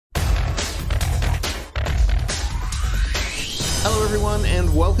Hello everyone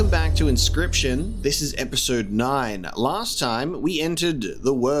and welcome back to Inscryption. This is episode 9. Last time we entered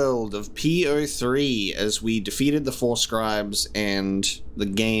the world of PO3 as we defeated the 4 scribes and the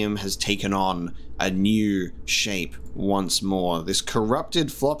game has taken on a new shape once more. This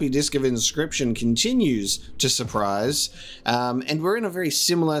corrupted floppy disk of Inscryption continues to surprise, and we're in a very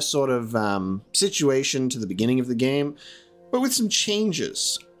similar sort of situation to the beginning of the game, but with some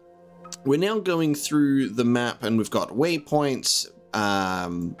changes. We're now going through the map and we've got waypoints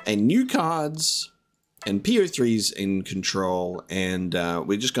and new cards and PO3's in control, and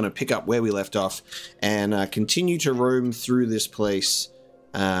we're just going to pick up where we left off and continue to roam through this place,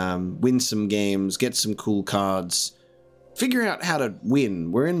 win some games, get some cool cards, figure out how to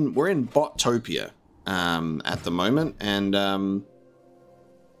win. We're in Bottopia at the moment, and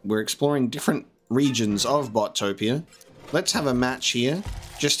we're exploring different regions of Bottopia. Let's have a match here,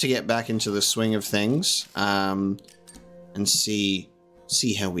 just to get back into the swing of things, and see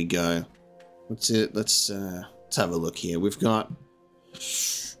how we go. Let's have a look here. We've got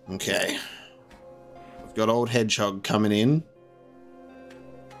old Hedgehog coming in,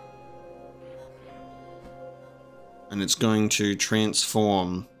 and it's going to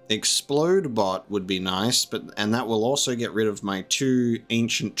transform. Explode bot would be nice, and that will also get rid of my 2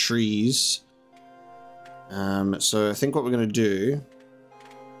 ancient trees. So I think what we're going to do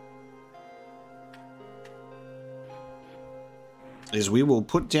is we will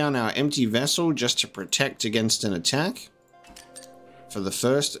put down our empty vessel just to protect against an attack for the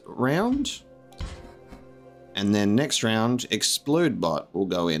first round. And then next round, Explode bot will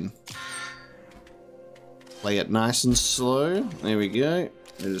go in. Play it nice and slow. There we go.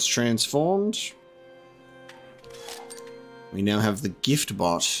 It is transformed. We now have the gift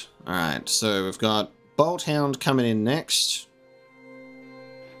bot. Alright, so we've got Bolt Hound coming in next.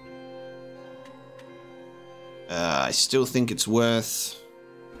 I still think it's worth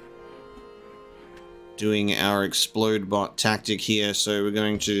doing our Explode bot tactic here, so we're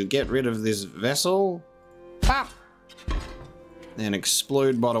going to get rid of this vessel. Pop! Then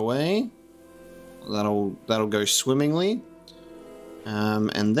Explode bot away. That'll go swimmingly.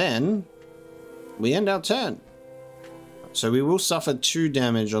 And then we end our turn. So we will suffer 2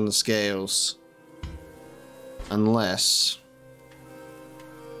 damage on the scales. Unless...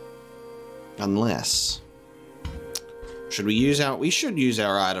 Should we use our... We should use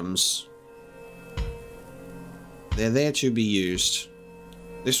our items. They're there to be used.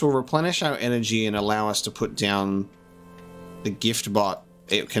 This will replenish our energy and allow us to put down the gift bot.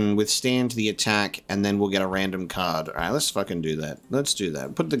 It can withstand the attack, and then we'll get a random card. Alright, let's fucking do that. Let's do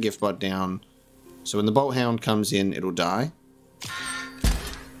that. Put the gift bot down. So when the Bolt Hound comes in, it'll die.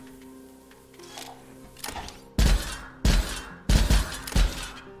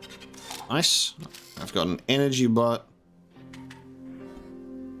 Nice. I've got an energy bot.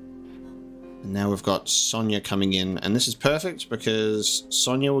 And now we've got Sonya coming in. And this is perfect because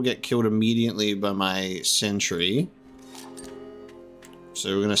Sonya will get killed immediately by my sentry. So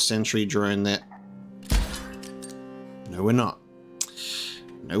we're going to sentry drone that. No, we're not.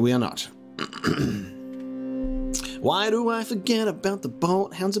 No, we are not. Why do I forget about the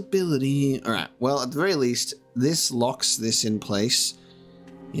Bolt Hound's ability? Alright, well, at the very least, this locks this in place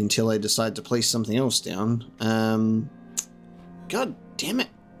until I decide to place something else down. God damn it.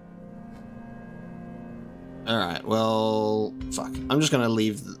 Alright, well, fuck. I'm just gonna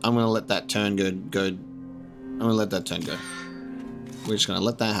leave. I'm gonna let that turn go. I'm gonna let that turn go. We're just gonna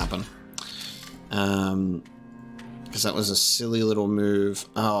let that happen. Because that was a silly little move.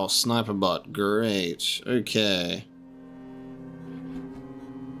 Oh, sniper bot. Great. Okay.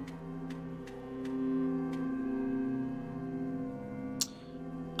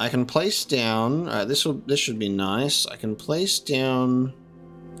 I can place down. Alright, this should be nice. I can place down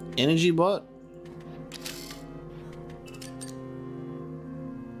energy bot.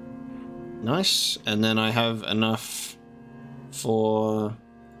 Nice. And then I have enough for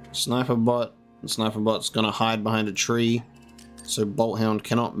sniper bot. And sniper bot's gonna hide behind a tree, so Bolt Hound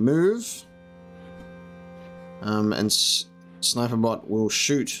cannot move. And sniper bot will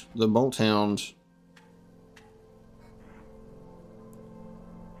shoot the Bolt Hound.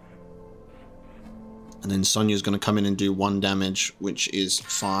 And then Sonya's gonna come in and do 1 damage, which is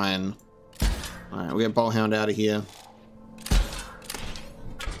fine. Alright, we'll get Bolt Hound out of here.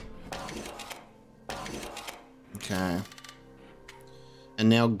 Okay. And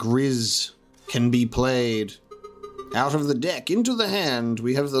now Grizz can be played. Out of the deck, into the hand,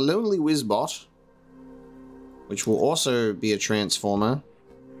 we have the Lonely Wizbot, which will also be a transformer.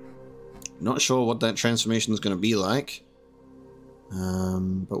 Not sure what that transformation is going to be like.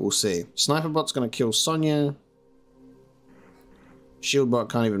 But we'll see. Sniper bot's going to kill Sonya. Shield bot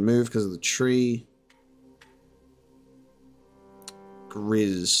can't even move because of the tree.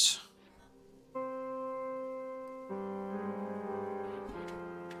 Grizz.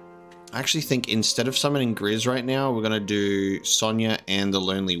 I actually think instead of summoning Grizz right now, we're going to do Sonya and the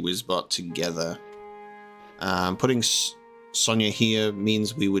Lonely Wizbot together. Putting Sonya here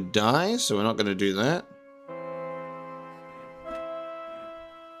means we would die, so we're not going to do that.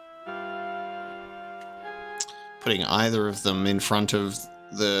 Putting either of them in front of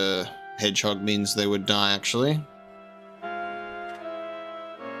the Hedgehog means they would die, actually.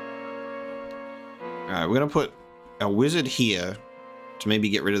 Alright, we're going to put a Wizard here to maybe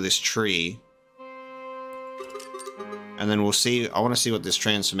get rid of this tree. And then we'll see, I want to see what this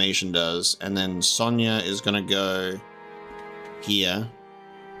transformation does. And then Sonya is going to go here.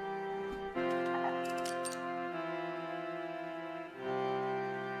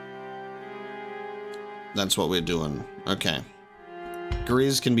 That's what we're doing. Okay.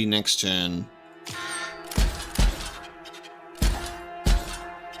 Grizz can be next turn.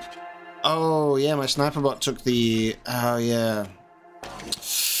 Oh, yeah, my sniper bot took the... Oh, yeah.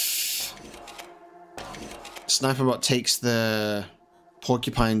 Sniper bot takes the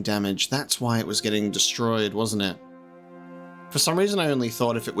porcupine damage. That's why it was getting destroyed, wasn't it? For some reason, I only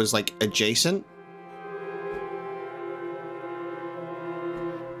thought if it was, like, adjacent.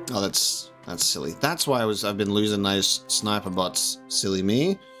 Oh, that's silly. That's why I've been losing those sniper bots. Silly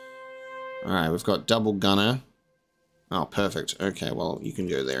me. Alright, we've got double gunner. Oh, perfect. Okay, well, you can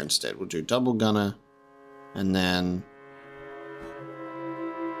go there instead. We'll do double gunner. And then...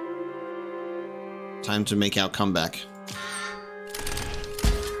 time to make our comeback.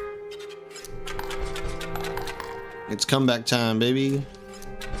 It's comeback time, baby.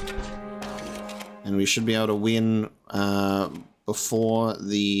 And we should be able to win before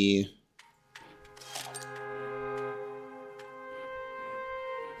the...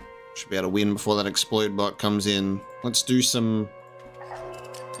 should be able to win before that explode bot comes in. Let's do some...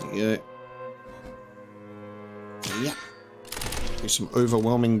 yeah. Yeah. Do some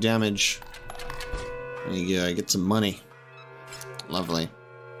overwhelming damage. There you go, get some money. Lovely.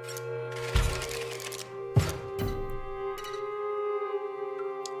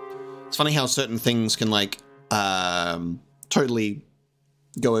 It's funny how certain things can, like, totally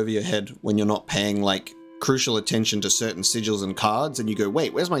go over your head when you're not paying, like, crucial attention to certain sigils and cards, and you go,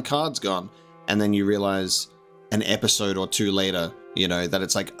 wait, where's my cards gone? And then you realize an episode or two later, you know, that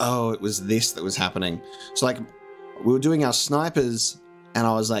it's like, oh, it was this that was happening. So, like, we were doing our snipers, and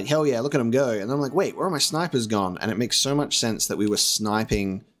I was like, hell yeah, look at them go. And then I'm like, wait, where are my snipers gone? And it makes so much sense that we were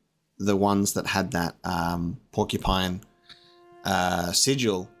sniping the ones that had that porcupine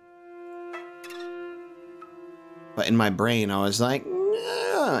sigil. But in my brain, I was like,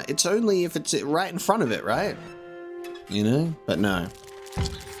 nah, it's only if it's right in front of it, right? You know? But no.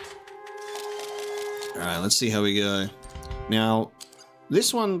 Alright, let's see how we go. Now,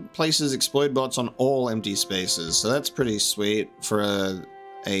 this one places explode bots on all empty spaces, so that's pretty sweet for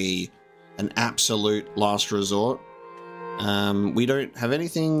an absolute last resort. We don't have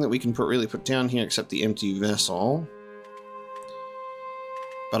anything that we can really put down here except the empty vessel.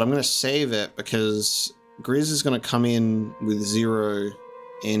 But I'm going to save it because Grizz is going to come in with 0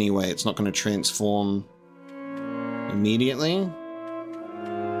 anyway. It's not going to transform immediately.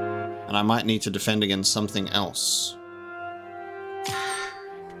 And I might need to defend against something else.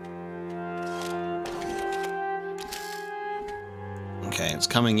 Okay, it's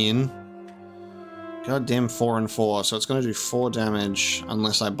coming in. Goddamn 4 and 4, so it's going to do 4 damage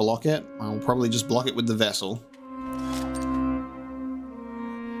unless I block it. I'll probably just block it with the vessel.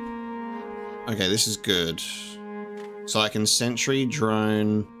 Okay, this is good. So I can sentry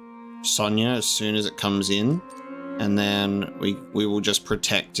drone Sonya as soon as it comes in, and then we will just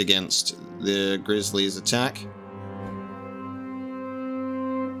protect against the Grizzly's attack.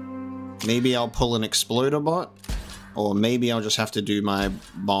 Maybe I'll pull an exploder bot, or maybe I'll just have to do my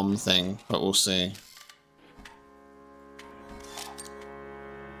bomb thing, but we'll see.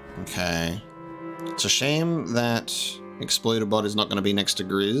 Okay. It's a shame that exploder bot is not going to be next to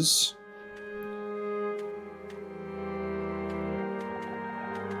Grizz.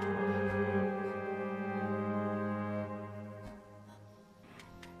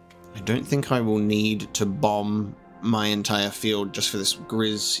 I don't think I will need to bomb my entire field just for this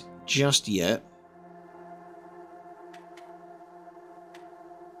Grizz just yet.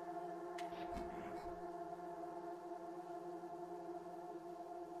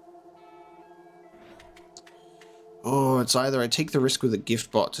 Oh, it's either I take the risk with a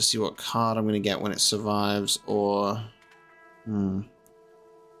gift bot to see what card I'm going to get when it survives, or... Alright,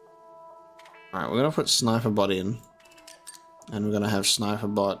 we're going to put Sniper Bot in. And we're going to have Sniper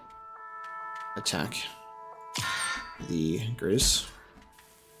Bot attack the Grizz.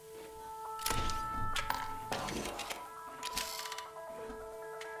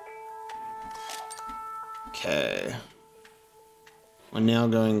 Okay. We're now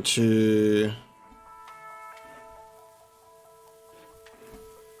going to...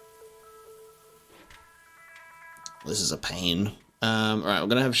 This is a pain. Alright, we're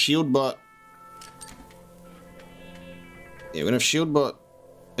going to have Shield Bot. Yeah, we're going to have Shield Bot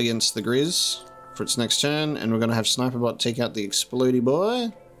against the Grizz for its next turn, and we're going to have Sniper Bot take out the Explodey Boy.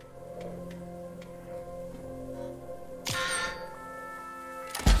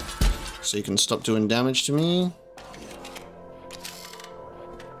 So you can stop doing damage to me.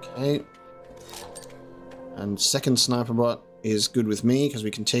 Okay. And second Sniper Bot is good with me because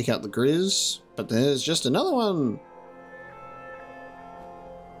we can take out the Grizz. But there's just another one.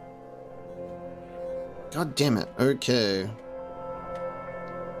 God damn it. Okay.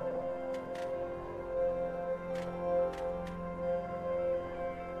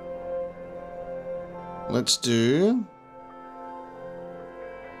 Let's do...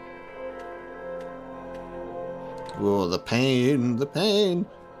 Oh, the pain, the pain.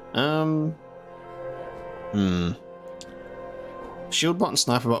 Shield Bot and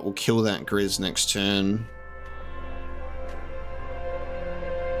Sniper Bot will kill that Grizz next turn.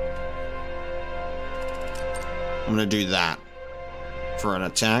 I'm gonna do that for an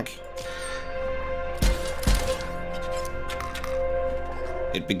attack.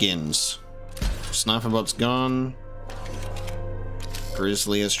 It begins. Sniper Bot's gone.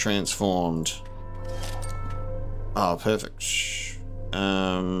 Grizzly is transformed. Oh, perfect.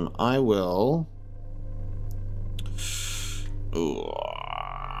 I will... Ooh.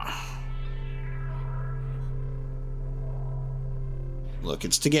 Look,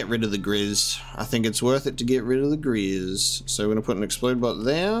 it's to get rid of the Grizz. I think it's worth it to get rid of the Grizz. So we're going to put an Explode Bot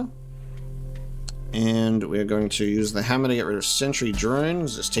there. And we're going to use the hammer to get rid of Sentry Drone,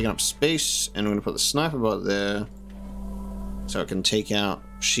 because it's taking up space. And we're going to put the Sniper Bot there, so it can take out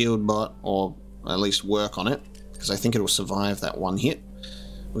Shield Bot, or at least work on it, because I think it will survive that one hit.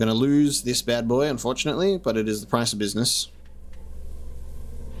 We're going to lose this bad boy, unfortunately, but it is the price of business.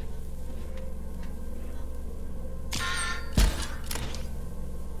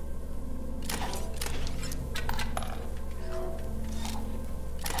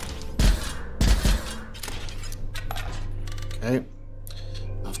 Okay.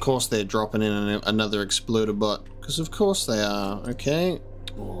 Of course they're dropping in another Exploder Bot, because of course they are. Okay.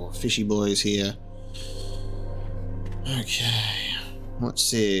 Oh, fishy boys here. Okay. Let's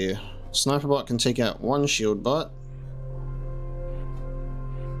see. Sniper Bot can take out one Shield Bot.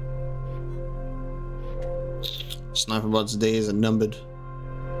 Sniper Bot's days are numbered.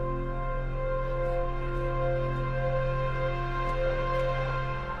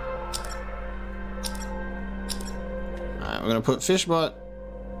 Alright, we're gonna put Fish Bot.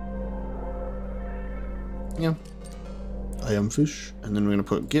 Yeah. I am fish. And then we're gonna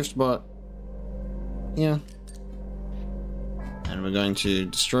put Gift Bot. Yeah. And we're going to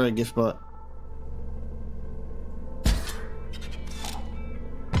destroy a Gift Bot.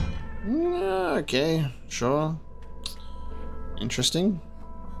 Okay, sure. Interesting.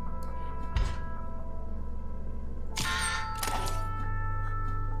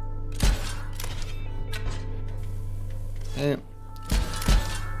 Okay.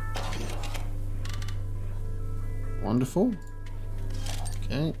 Wonderful.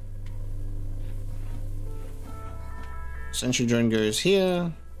 Okay. Sentry Drone goes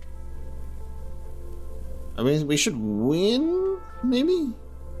here. I mean, we should win, maybe?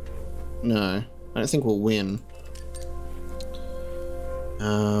 No, I don't think we'll win.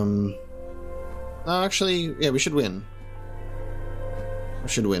 No, actually, yeah, we should win. We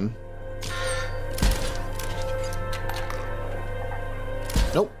should win.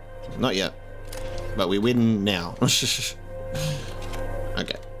 Nope, not yet. But we win now. Okay,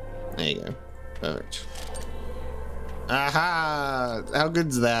 there you go. Perfect. Aha! How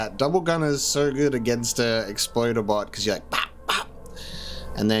good's that? Double Gun is so good against a Exploder Bot, because you're like, pop, pop,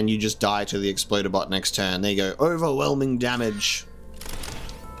 and then you just die to the Exploder Bot next turn. There you go. Overwhelming damage.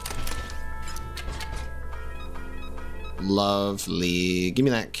 Lovely. Give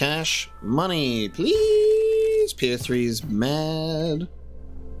me that cash. Money, please. Pier 3's mad.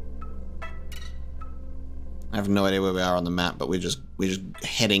 I have no idea where we are on the map, but we're just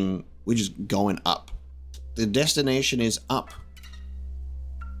heading, we're just going up. The destination is up.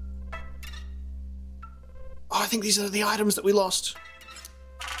 Oh, I think these are the items that we lost.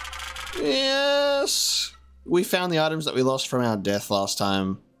 Yes! We found the items that we lost from our death last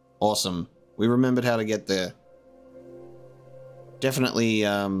time. Awesome. We remembered how to get there. definitely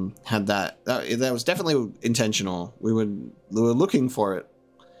had that. That was definitely intentional. We were looking for it.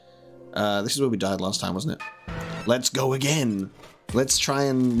 This is where we died last time, wasn't it? Let's go again. Let's try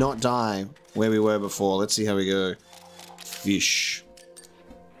and not die where we were before. Let's see how we go. Fish.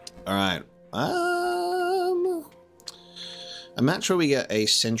 All right. A match where we get a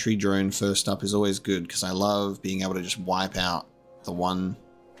sentry drone first up is always good because I love being able to just wipe out the one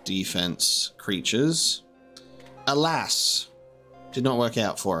defense creatures. Alas, did not work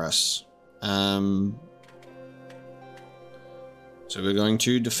out for us. So we're going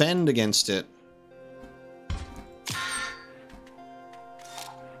to defend against it.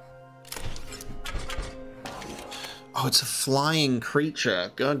 Oh, it's a flying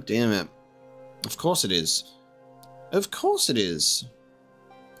creature. God damn it. Of course it is. Of course it is.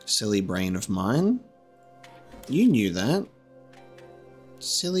 Silly brain of mine. You knew that.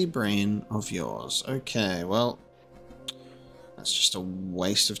 Silly brain of yours. Okay, well, that's just a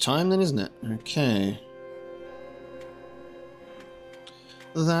waste of time then, isn't it? Okay.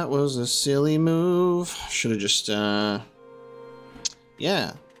 That was a silly move. Should have just, yeah,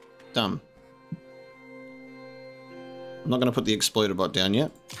 dumb. I'm not going to put the exploder bot down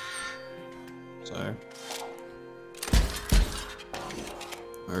yet. So.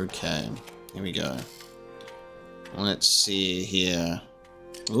 Okay, here we go. Let's see here.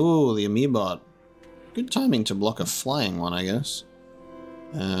 Ooh, the Amiibot. Good timing to block a flying one, I guess.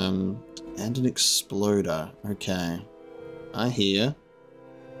 And an exploder. Okay. I hear.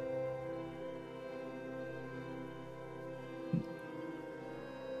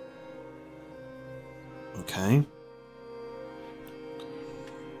 Okay.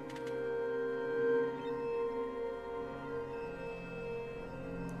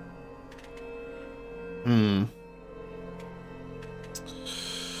 Hmm.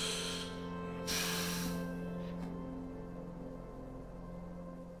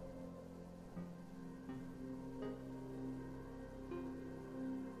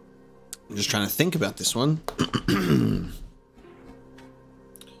 I'm just trying to think about this one.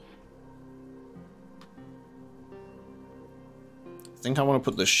 I think I want to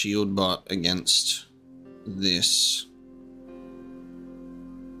put the shield bot against this.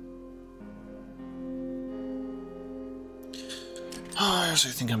 Oh, I also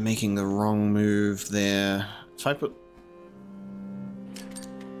think I'm making the wrong move there. If I put...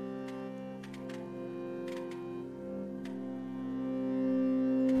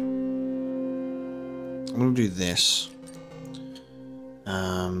 I'm going to do this.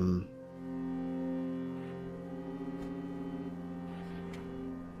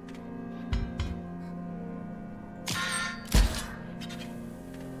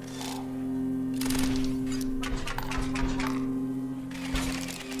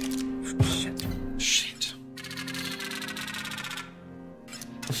 Shit.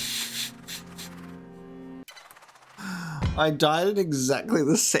 I died in exactly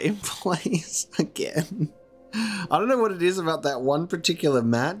the same place again. I don't know what it is about that one particular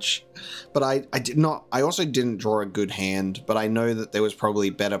match, but I also didn't draw a good hand, but I know that there was probably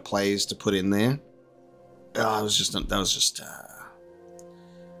better plays to put in there. That was just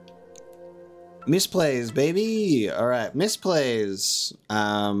misplays, baby. All right, misplays.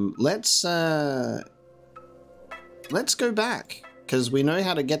 Let's go back because we know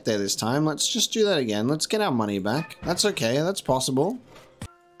how to get there this time. Let's just do that again. Let's get our money back. That's okay. That's possible.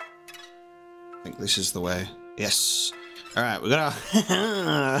 I think this is the way. Yes. All right, we're gonna.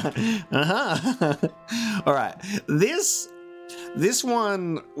 All right, this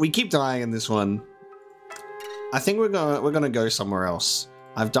one we keep dying in this one. I think we're gonna go somewhere else.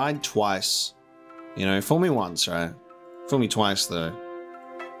 I've died twice. You know, fool me once, right? Fool me twice though.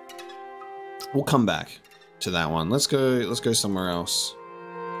 We'll come back to that one. Let's go somewhere else.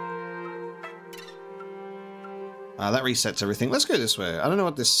 That resets everything. Let's go this way. I don't know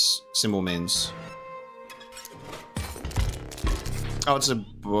what this symbol means. Oh, it's a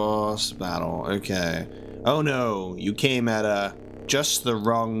boss battle. Okay. Oh no, you came at just the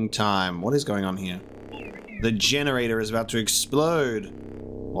wrong time. What is going on here? The generator is about to explode.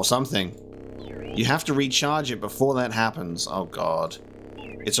 Or something. You have to recharge it before that happens. Oh god.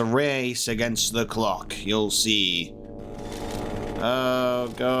 It's a race against the clock. You'll see.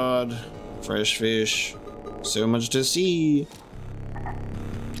 Oh god. Fresh fish. So much to see.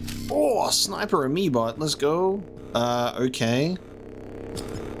 Oh, sniper Amiibot. Let's go. Okay.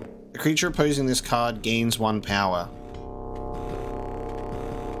 A creature opposing this card gains 1 power.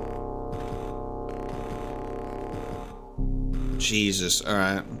 Jesus.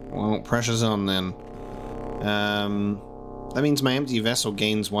 Alright. Well, pressure's on then. That means my empty vessel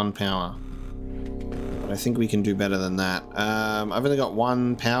gains 1 power. But I think we can do better than that. I've only got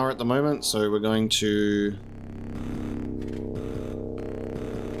 1 power at the moment, so we're going to...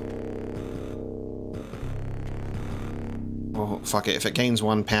 Oh, fuck it. If it gains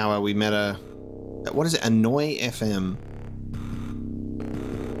 1 power, we met a... What is it? Annoy FM.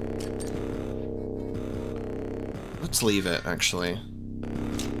 Let's leave it, actually.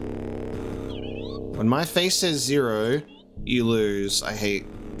 When my face says 0, you lose. I hate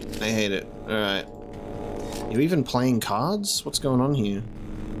it. Alright. You even playing cards? What's going on here?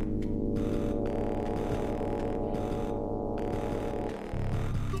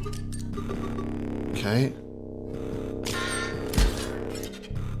 Okay.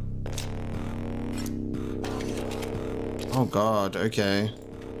 Oh god, okay.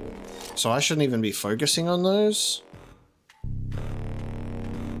 So I shouldn't even be focusing on those?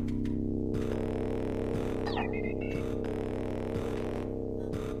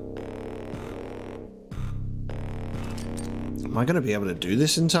 Am I gonna be able to do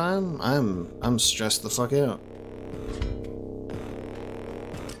this in time? I'm stressed the fuck out.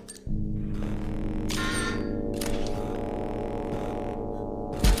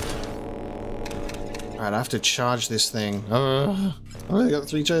 Alright, I have to charge this thing. I only got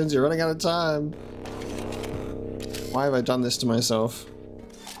 3 turns, you're running out of time. Why have I done this to myself?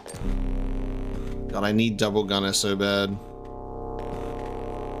 God, I need double gunner so bad.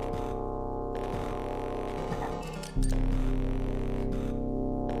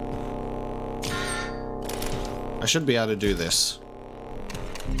 I should be able to do this.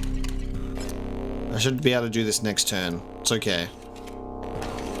 I should be able to do this next turn. It's okay.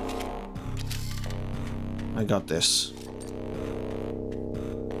 I got this.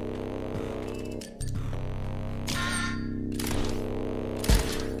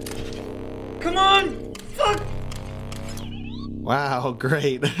 Come on! Fuck! Wow,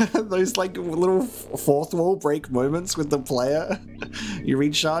 great. Those like little fourth wall break moments with the player. You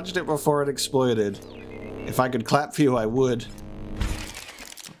recharged it before it exploded. If I could clap for you, I would.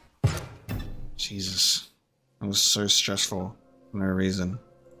 Jesus. That was so stressful. For no reason.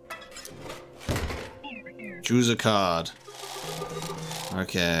 Choose a card.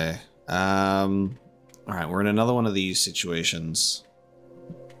 Okay. Alright, we're in another one of these situations.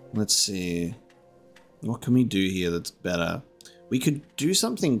 Let's see. What can we do here that's better? We could do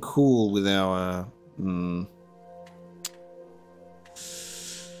something cool with our...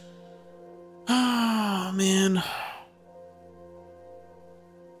 Oh, man.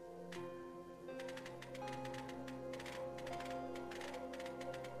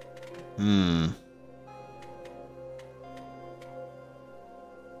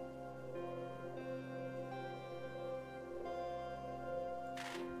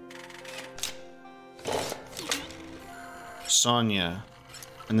 Sonya.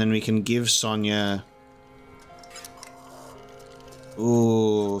 And then we can give Sonya...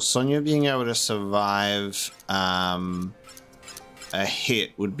 Ooh, Sonya being able to survive a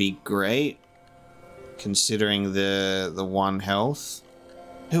hit would be great, considering the 1 health.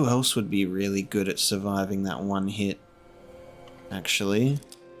 Who else would be really good at surviving that 1 hit, actually?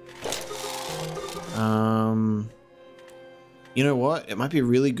 You know what? It might be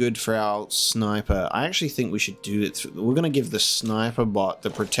really good for our sniper. I actually think we should do it. We're going to give the sniper bot the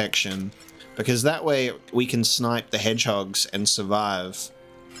protection, because that way we can snipe the hedgehogs and survive.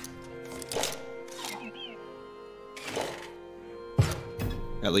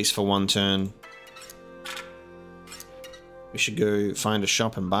 At least for 1 turn. We should go find a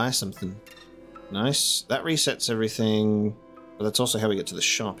shop and buy something. Nice. That resets everything. But that's also how we get to the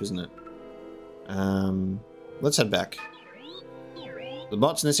shop, isn't it? Let's head back. The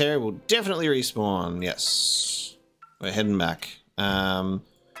bots in this area will definitely respawn. Yes. We're heading back.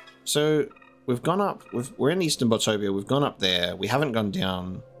 So we've gone up. We're in Eastern Botopia. We've gone up there. We haven't gone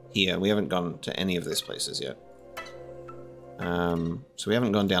down here. We haven't gone to any of these places yet. So we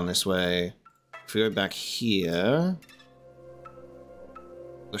haven't gone down this way. If we go back here...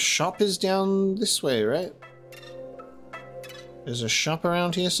 The shop is down this way, right? There's a shop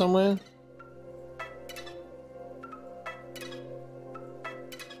around here somewhere?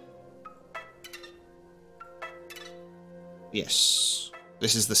 Yes.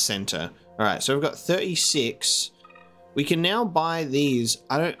 This is the center. Alright, so we've got 36. We can now buy these.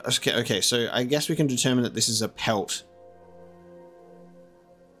 I don't... Okay, so I guess we can determine that this is a pelt.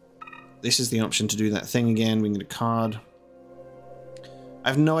 This is the option to do that thing again. We can get a card. I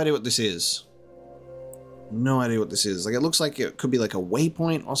have no idea what this is. No idea what this is. Like, it looks like it could be like a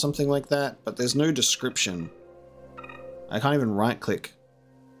waypoint or something like that, but there's no description. I can't even right-click.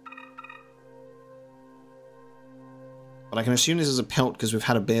 But I can assume this is a pelt because we've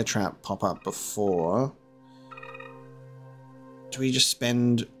had a bear trap pop up before. Do we just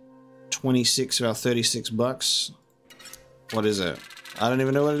spend 26 of our 36 bucks? What is it? I don't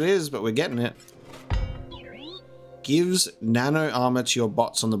even know what it is, but we're getting it. Gives nano armor to your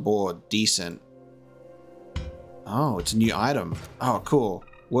bots on the board. Decent. Oh, it's a new item. Oh, cool.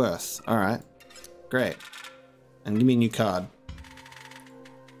 Worth. Alright. Great. And give me a new card.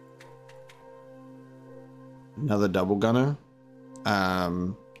 Another double gunner. I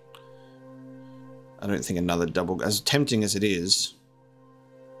don't think another double... As tempting as it is,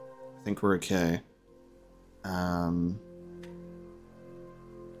 I think we're okay. We're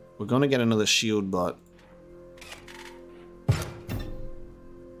gonna get another shield bot.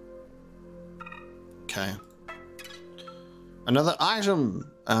 Okay. Another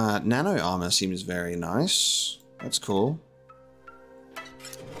item! Nano armor seems very nice. That's cool.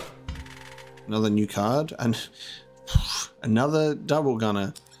 Another new card. And another double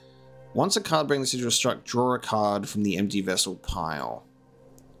gunner. Once a card brings into a struck, draw a card from the empty vessel pile.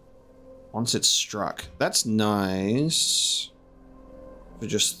 Once it's struck. That's nice. For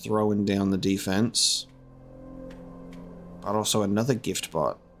just throwing down the defense. But also another gift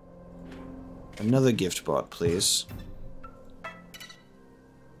bot. Another gift bot, please.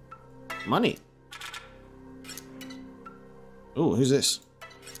 Money. Ooh, who's this?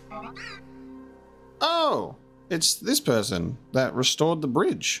 Oh, it's this person that restored the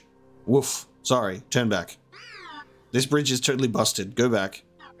bridge. Woof. Sorry, turn back. This bridge is totally busted. Go back.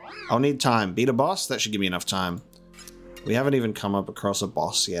 I'll need time. Beat a boss? That should give me enough time. We haven't even come up across a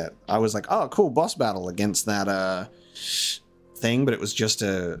boss yet. I was like, oh, cool, boss battle against that thing, but it was just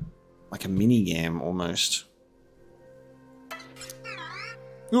like a mini game almost.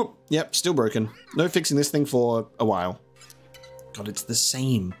 Oop, yep, still broken. No fixing this thing for a while. God, it's the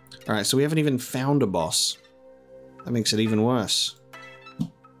same. Alright, so we haven't even found a boss. That makes it even worse.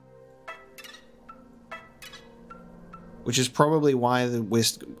 Which is probably why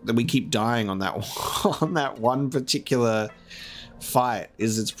that we keep dying on that on that one particular fight.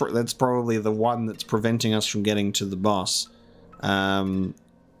 That's probably the one that's preventing us from getting to the boss.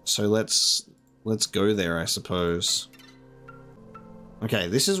 So let's go there, I suppose. Okay,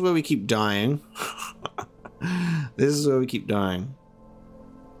 this is where we keep dying. This is where we keep dying.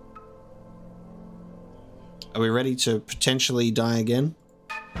 Are we ready to potentially die again?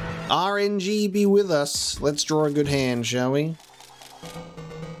 RNG be with us. Let's draw a good hand, shall we?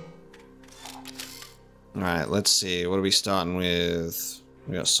 Alright, let's see. What are we starting with?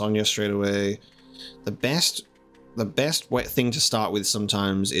 We got Sonya straight away. The best thing to start with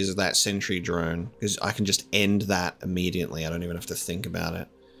sometimes is that sentry drone, because I can just end that immediately. I don't even have to think about it.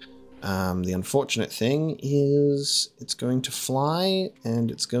 The unfortunate thing is it's going to fly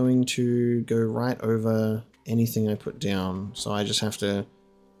and it's going to go right over anything I put down. So I just have to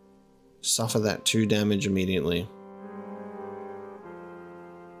suffer that 2 damage immediately.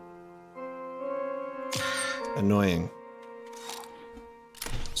 Annoying.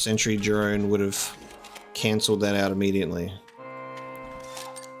 Sentry drone would have cancelled that out immediately.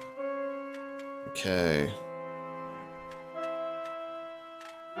 Okay.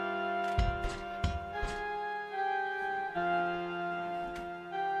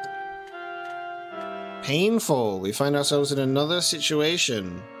 Painful. We find ourselves in another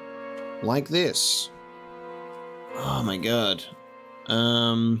situation like this. Oh my god.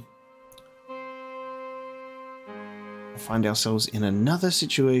 Find ourselves in another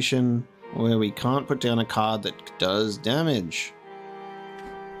situation where we can't put down a card that does damage.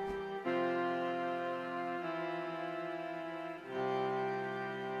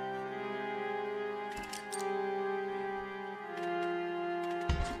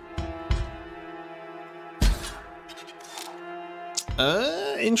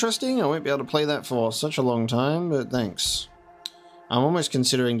 Interesting. I won't be able to play that for such a long time, but thanks. I'm almost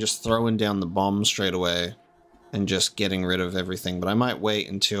considering just throwing down the bomb straight away and just getting rid of everything, but I might wait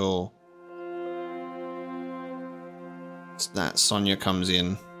until that Sonya comes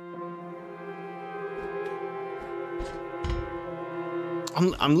in.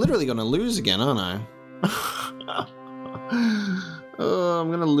 I'm literally gonna lose again, aren't I? Oh,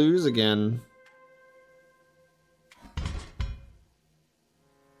 I'm gonna lose again.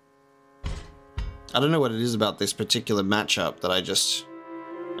 I don't know what it is about this particular matchup that I just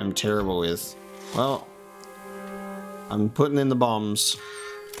am terrible with. Well, I'm putting in the bombs.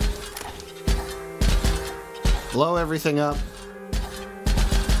 Blow everything up.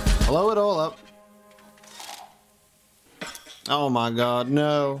 Blow it all up. Oh my god,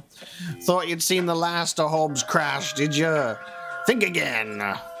 no. Thought you'd seen the last of Hobbs crash, did you? Think again.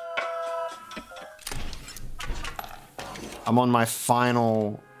 I'm on my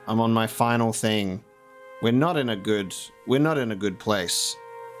final thing. we're not in a good place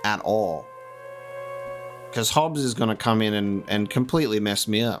at all. Because Hobbs is going to come in and completely mess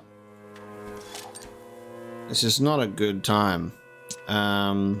me up. This is not a good time.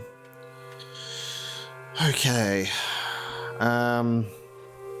 Okay.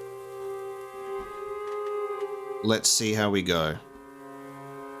 Let's see how we go.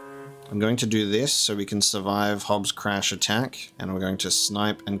 I'm going to do this so we can survive Hobbs' crash attack, and we're going to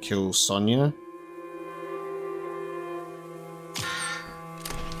snipe and kill Sonya.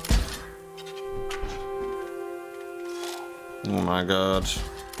 Oh my god.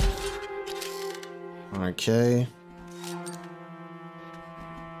 Okay.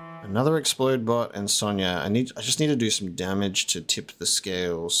 Another explode bot and Sonya. I just need to do some damage to tip the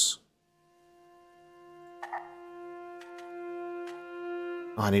scales.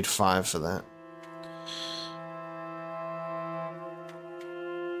 Oh, I need 5 for that.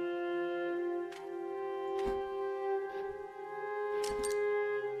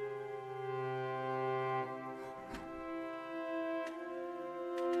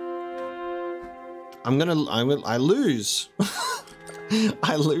 I lose.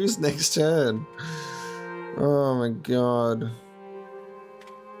 I lose next turn. Oh my god.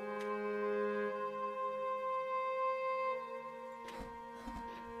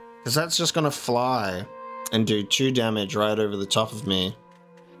 Because that's just gonna fly and do 2 damage right over the top of me.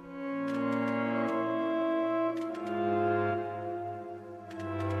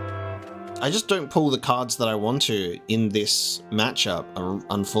 I just don't pull the cards that I want to in this matchup,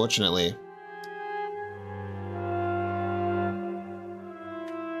 unfortunately.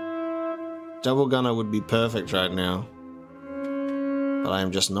 Double Gunner would be perfect right now, but I am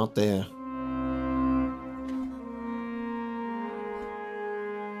just not there.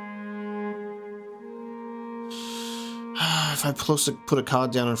 If I put a card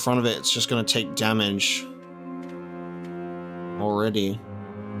down in front of it, it's just going to take damage already.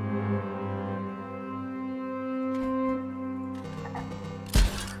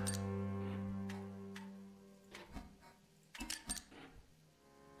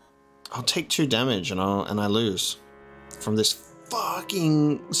 I'll take 2 damage and I lose from this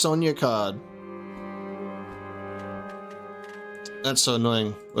fucking Sonya card. That's so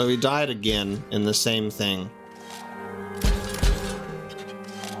annoying. Well, we died again in the same thing.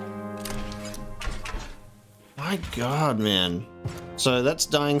 My god, man. So that's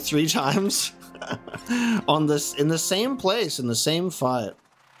dying 3 times on this in the same place, in the same fight.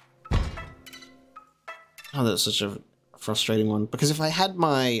 Oh, that's such a frustrating one. Because if I had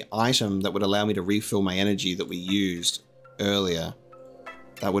my item that would allow me to refill my energy that we used earlier,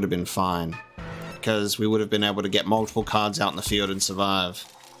 that would have been fine. Because we would have been able to get multiple cards out in the field and survive.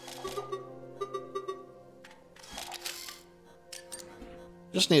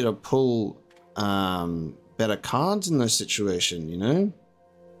 Just need to pull better cards in this situation, you know?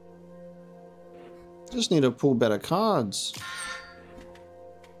 Just need to pull better cards.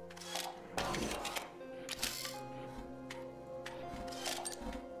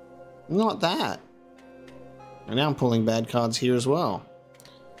 Not that. And now I'm pulling bad cards here as well.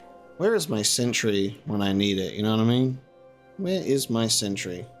 Where is my sentry when I need it, you know what I mean? Where is my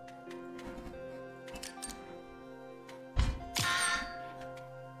sentry?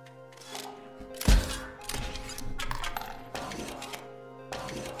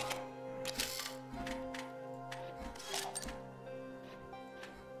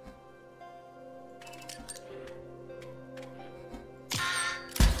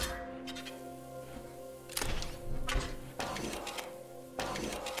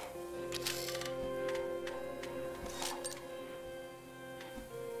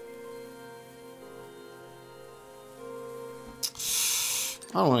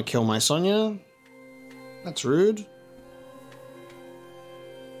 I don't want to kill my Sonya. That's rude.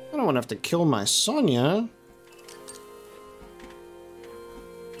 I don't want to have to kill my Sonya.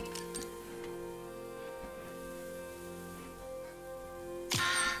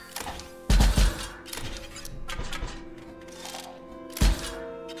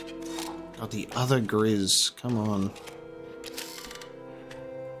 God, the other Grizz. Come on.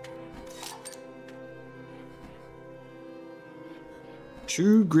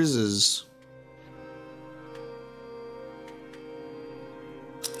 Two Grizzes.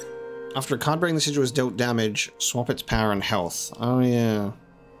 After a card breaking the sigil is dealt damage, swap its power and health. Oh yeah.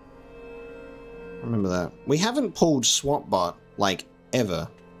 Remember that. We haven't pulled Swap Bot, like, ever.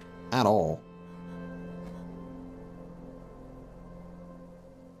 At all.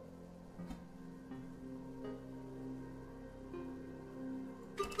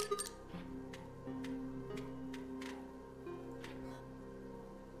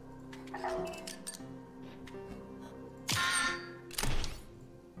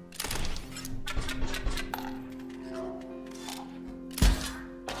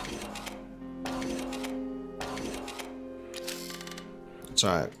 It's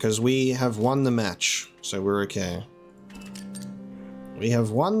alright, because we have won the match, so we're okay. We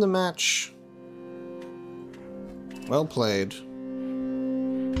have won the match. Well played.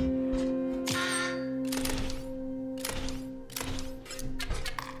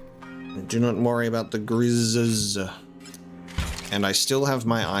 Do not worry about the grizzes. And I still have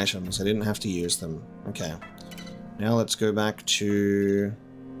my items. I didn't have to use them. Okay. Now let's go back to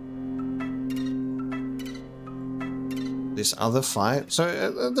this other fight. So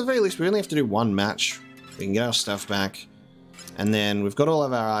at the very least, we only have to do one match. We can get our stuff back. And then we've got all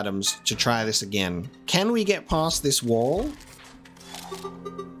of our items to try this again. Can we get past this wall?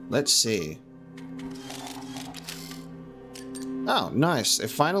 Let's see. Oh, nice.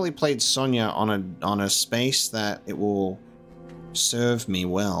 It finally played Sonya on a space that it will serve me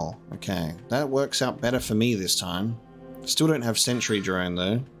well. Okay, that works out better for me this time. Still don't have sentry drone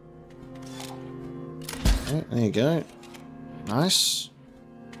though. Okay, there you go. Nice.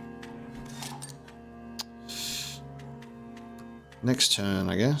 Next turn,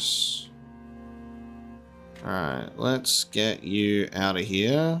 I guess. Alright, let's get you out of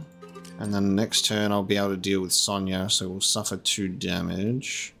here. And then next turn I'll be able to deal with Sonya, so we'll suffer 2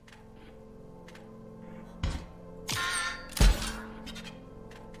 damage.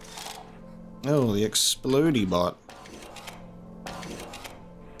 Oh, the explodey bot.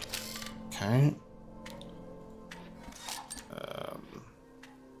 Okay.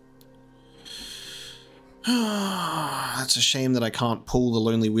 That's a shame that I can't pull the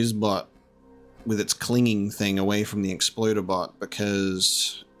Lonely Wizbot with its clinging thing away from the exploder bot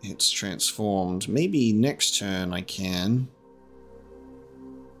because it's transformed. Maybe next turn I can.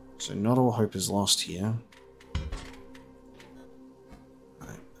 So not all hope is lost here.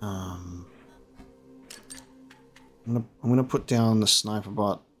 Right, I'm gonna put down the sniper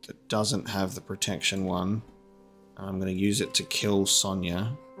bot that doesn't have the protection one. And I'm gonna use it to kill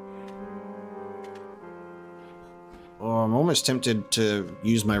Sonya. Oh, I'm almost tempted to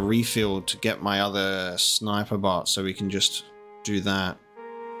use my refill to get my other sniper bot so we can just do that.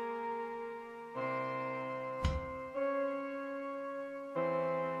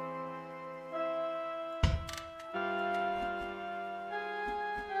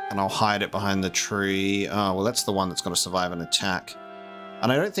 And I'll hide it behind the tree. Oh, well, that's the one that's got to survive an attack.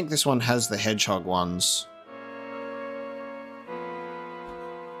 And I don't think this one has the hedgehog ones.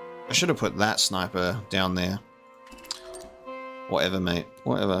 I should have put that sniper down there. Whatever, mate.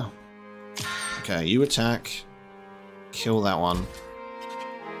 Whatever. Okay, you attack. Kill that one.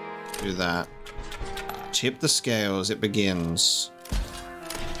 Do that. Tip the scales. It begins.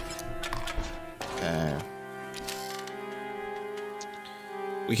 Okay.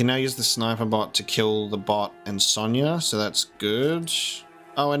 We can now use the sniper bot to kill the bot and Sonya, so that's good.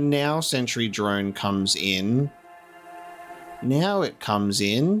 Oh, and now sentry drone comes in. Now it comes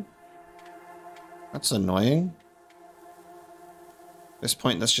in. That's annoying. At this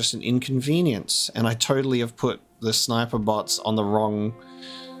point, that's just an inconvenience, and I totally have put the sniper bots on the wrong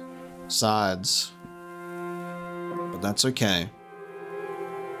sides. But that's okay.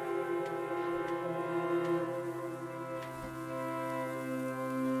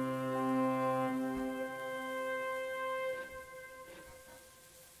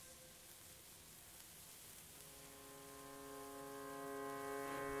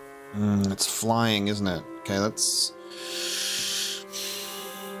 It's flying, isn't it? Okay, that's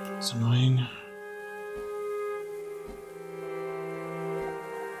annoying.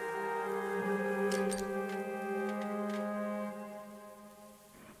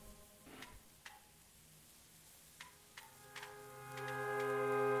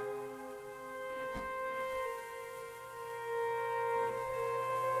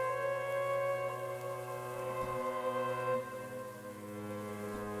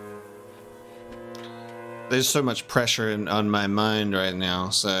 There's so much pressure on my mind right now,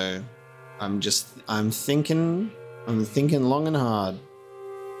 so I'm thinking long and hard.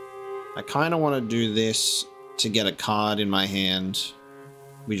 I kind of want to do this to get a card in my hand.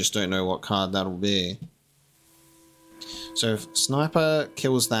 We just don't know what card that'll be. So if sniper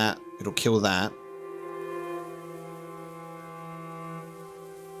kills that, it'll kill that.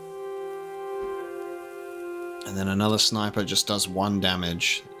 And then another sniper just does 1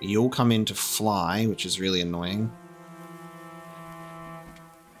 damage. You'll come in to fly, which is really annoying.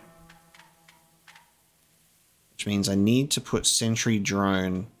 Which means I need to put sentry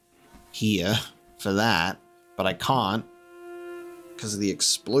drone here for that, but I can't because the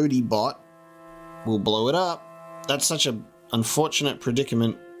explodey bot will blow it up. That's such an unfortunate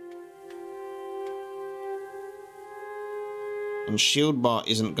predicament. And shield bot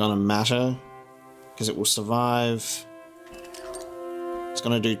isn't gonna matter because it will survive It's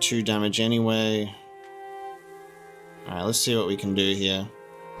gonna do 2 damage anyway. Alright, let's see what we can do here.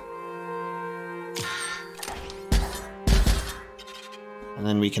 And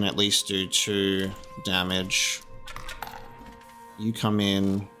then we can at least do 2 damage. You come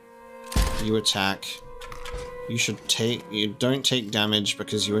in, you attack. You don't take damage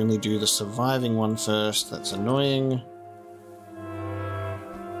because you only do the surviving one first. That's annoying.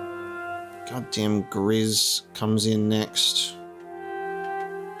 Goddamn Grizz comes in next.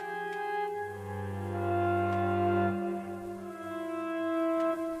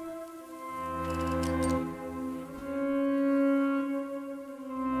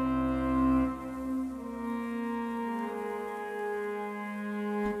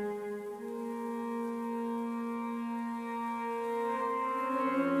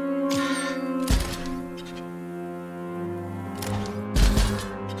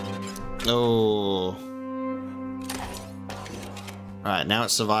 Oh. Alright, now it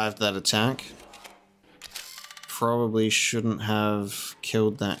survived that attack. Probably shouldn't have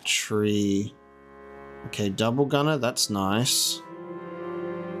killed that tree. Okay, double gunner, that's nice.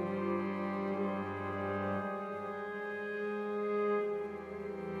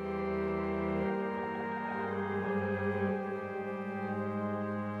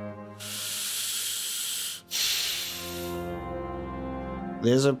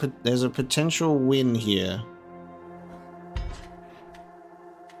 There's a potential win here.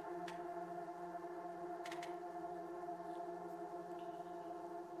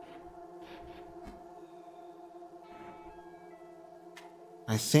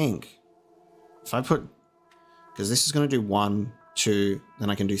 I think if I put, because this is going to do 1, 2, then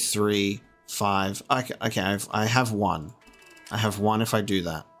I can do 3, 5. Okay, I have 1. I have 1 if I do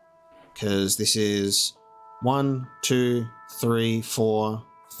that, because this is 1, 2, 3, 4,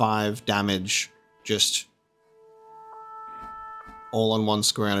 5 damage, just all on one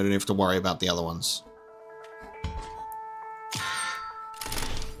square, and I don't have to worry about the other ones.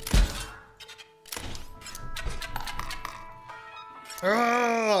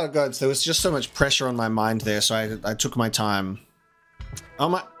 Oh god, there was just so much pressure on my mind there, so I took my time. Oh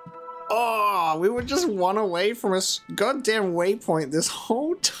my... Oh, we were just 1 away from a goddamn waypoint this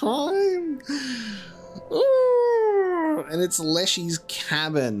whole time. Ooh, and it's Leshy's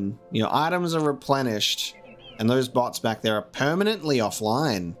cabin. You know, items are replenished, and those bots back there are permanently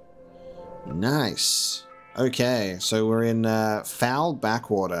offline. Nice. Okay, so we're in Foul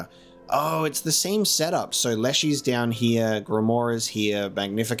Backwater. Oh, it's the same setup. So Leshy's down here, Grimora's here,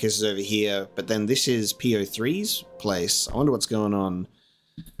 Magnificus is over here, but then this is PO3's place. I wonder what's going on.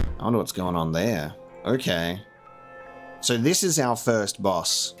 I wonder what's going on there. Okay. So this is our first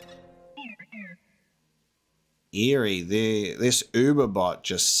boss. Eerie. This Uber bot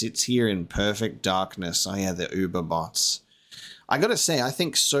just sits here in perfect darkness. Oh yeah, the Uber bots. I gotta say, I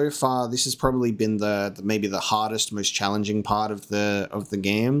think so far this has probably been maybe the hardest, most challenging part of the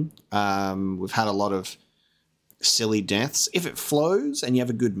game. We've had a lot of silly deaths. If it flows and you have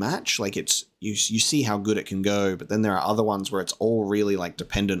a good match, like you see how good it can go. But then there are other ones where it's all really like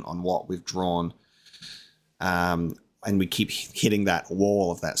dependent on what we've drawn, and we keep hitting that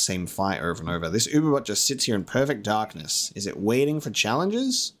wall of that same fight over and over. This Uberbot just sits here in perfect darkness. Is it waiting for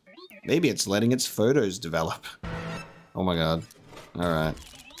challenges? Maybe it's letting its photos develop. Oh my god. Alright.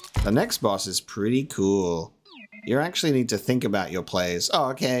 The next boss is pretty cool. You actually need to think about your plays. Oh,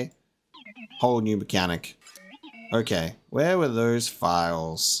 okay. Whole new mechanic. Okay, where were those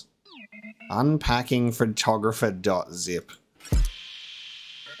files? Unpacking photographer.zip.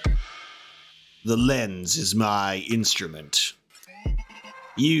 The lens is my instrument.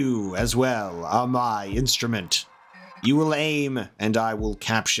 You, as well, are my instrument. You will aim, and I will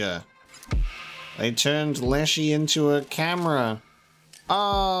capture. They turned Leshy into a camera.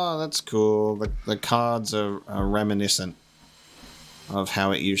 Oh, that's cool. The cards are reminiscent of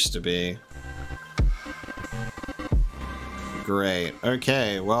how it used to be. Great.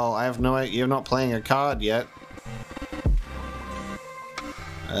 Okay, well, I have no idea. You're not playing a card yet.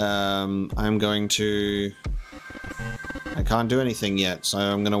 I'm going to... I can't do anything yet, so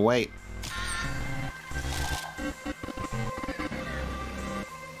I'm gonna wait.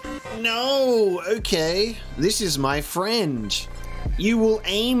 No! Okay. This is my friend. You will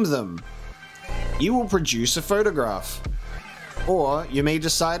aim them. You will produce a photograph. Or you may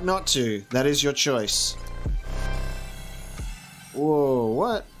decide not to. That is your choice. Whoa,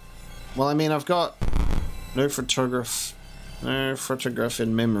 what? Well, I mean, I've got no photograph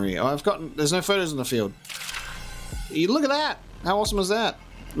in memory. Oh, there's no photos in the field. You look at that. How awesome is that?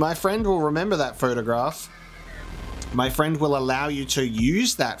 My friend will remember that photograph. My friend will allow you to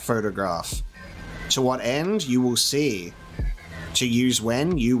use that photograph. To what end? You will see. To use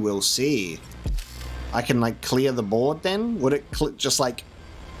when? You will see. I can, like, clear the board then? Would it just, like,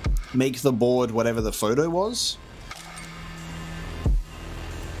 make the board whatever the photo was?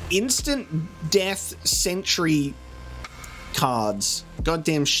 Instant death sentry cards.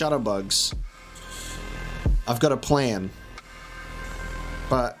 Goddamn shutterbugs. I've got a plan.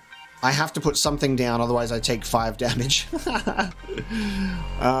 But I have to put something down, otherwise I take 5 damage.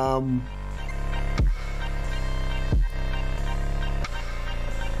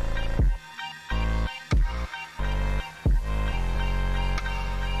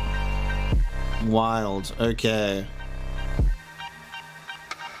 Wild. Okay.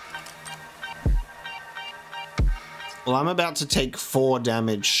 Well, I'm about to take 4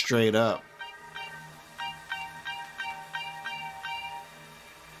 damage straight up.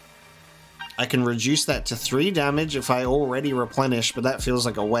 I can reduce that to 3 damage if I already replenish, but that feels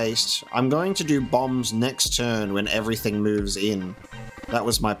like a waste. I'm going to do bombs next turn when everything moves in. That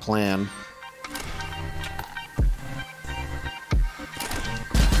was my plan.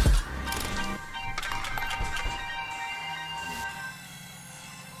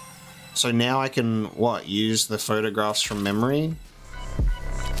 So now I can, what, use the photographs from memory?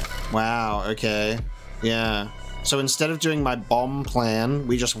 Wow, okay. Yeah. So instead of doing my bomb plan,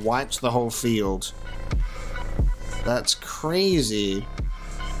 we just wiped the whole field. That's crazy.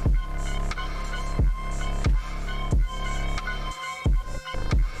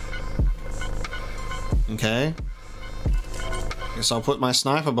 Okay. Guess I'll put my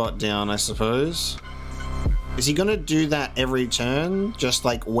sniper bot down, I suppose. Is he gonna do that every turn? Just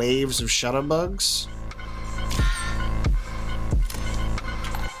like waves of shutterbugs?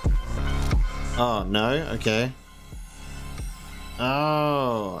 Oh, no? Okay.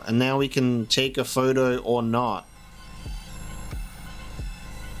 Oh, and now we can take a photo or not.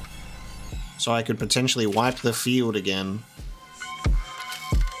 So I could potentially wipe the field again.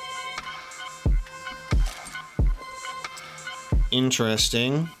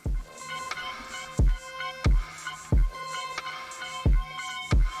 Interesting.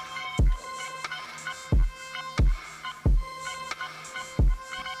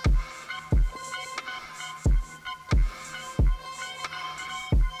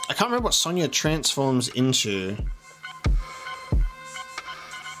 I can't remember what Sonya transforms into.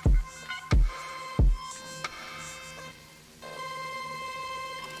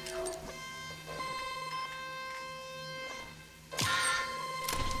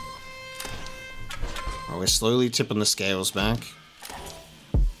 Oh, we're slowly tipping the scales back.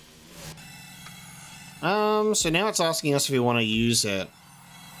 So now it's asking us if we want to use it.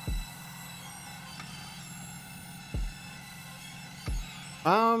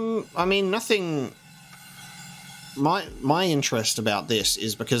 I mean, nothing... My interest about this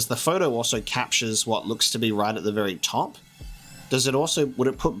is because the photo also captures what looks to be right at the very top. Does it also... Would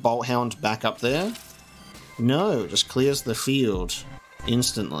it put Bolt Hound back up there? No, it just clears the field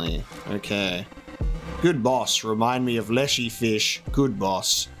instantly. Okay. Good boss. Remind me of Leshy Fish. Good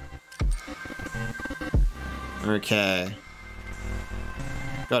boss. Okay.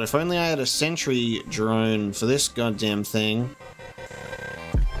 God, if only I had a sentry drone for this goddamn thing.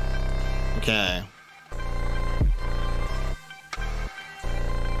 Okay.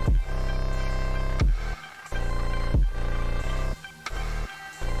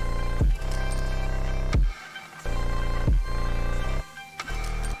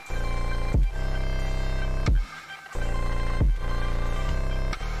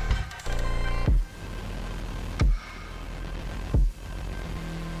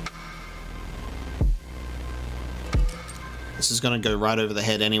 This is going to go right over the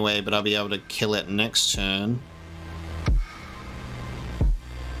head anyway, but I'll be able to kill it next turn.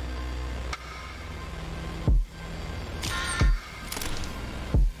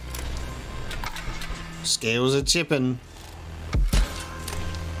 Scales are tipping.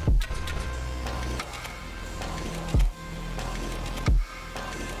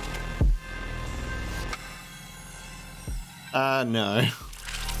 No.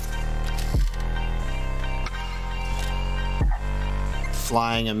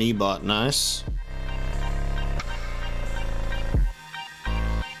 Flying Amiibot, nice.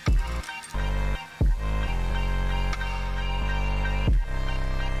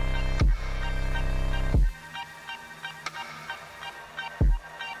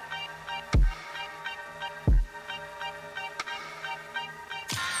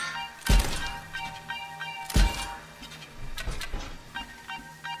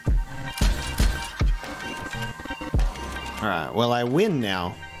 Alright, well I win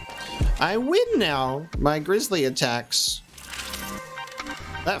now. I win now! My grizzly attacks.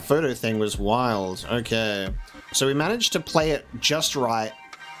 That photo thing was wild. Okay. So we managed to play it just right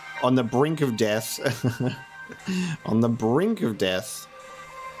on the brink of death. On the brink of death.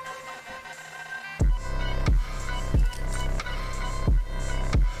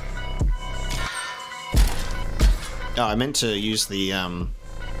 Oh, I meant to use the,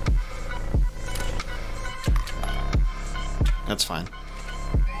 That's fine.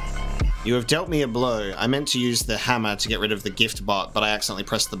 You have dealt me a blow. I meant to use the hammer to get rid of the gift bot, but I accidentally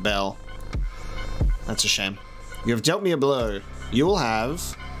pressed the bell. That's a shame. You have dealt me a blow. You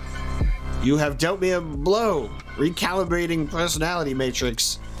have dealt me a blow. Recalibrating personality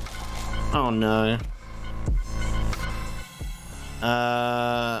matrix. Oh no.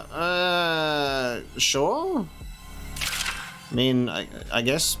 Sure? I mean, I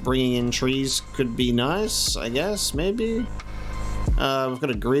guess bringing in trees could be nice, I guess, maybe? We've got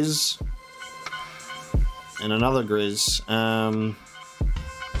a Grizz. And another Grizz.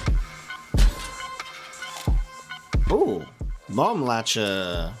 Ooh, Bomb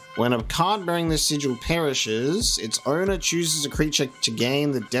Latcher. When a card bearing this sigil perishes, its owner chooses a creature to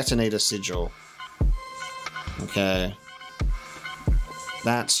gain the detonator sigil. Okay.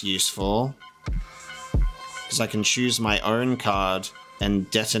 That's useful. Because I can choose my own card and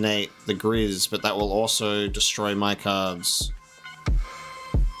detonate the Grizz, but that will also destroy my cards.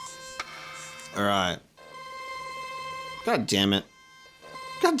 Alright. God damn it.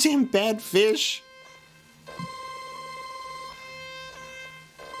 Goddamn bad fish.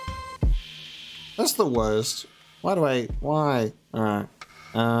 That's the worst. Why? Alright.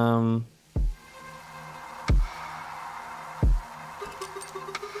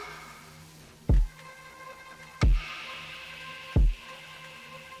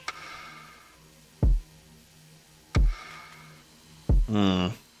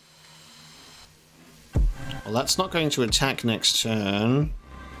 Well, that's not going to attack next turn.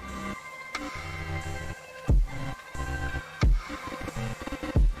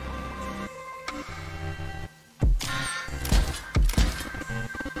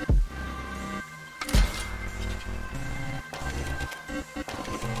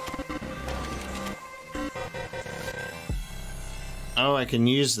 Oh, I can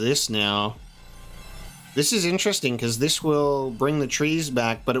use this now. This is interesting because this will bring the trees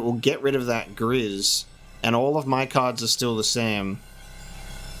back, but it will get rid of that Grizz. And all of my cards are still the same.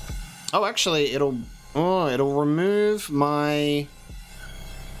 Oh, actually, it'll remove my...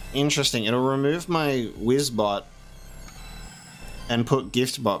 Interesting. It'll remove my Wizbot and put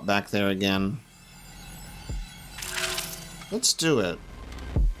Giftbot back there again. Let's do it.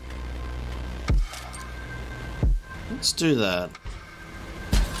 Let's do that.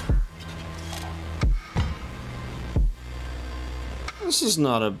 This is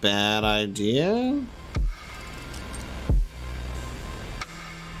not a bad idea.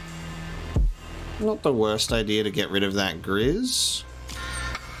 Not the worst idea to get rid of that Grizz.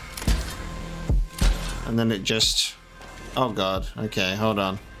 And then it just... Oh god, okay, hold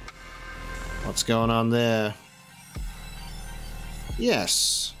on. What's going on there?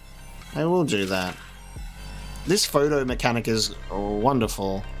 Yes, I will do that. This photo mechanic is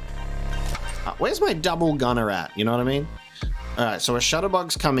wonderful. Where's my double gunner at? You know what I mean? Alright, so a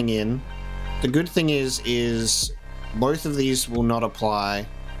Shutterbug's coming in. The good thing is both of these will not apply.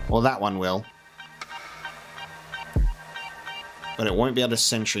 Well, that one will. But it won't be able to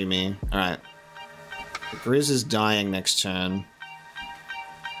sentry me. Alright. The Grizz is dying next turn.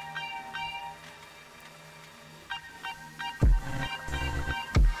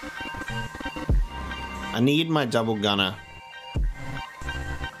 I need my double gunner.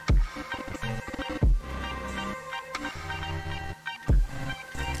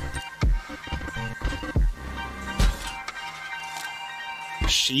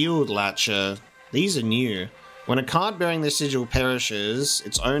 Shield Latcher. These are new. When a card bearing this sigil perishes,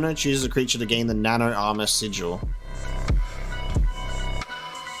 its owner chooses a creature to gain the Nano Armor sigil.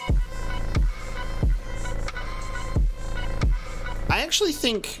 I actually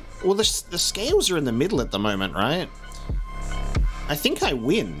think... Well, the scales are in the middle at the moment, right? I think I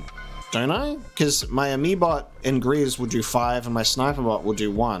win, don't I? Because my Amiibot and Grizz will do 5 and my Sniperbot will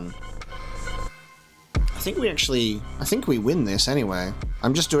do 1. I think we win this anyway.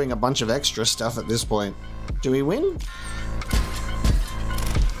 I'm just doing a bunch of extra stuff at this point. Do we win?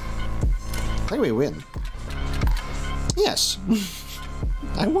 I think we win. Yes.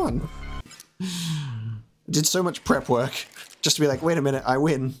 I won. Did so much prep work just to be like, wait a minute, I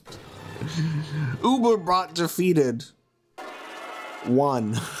win. Uberbot defeated.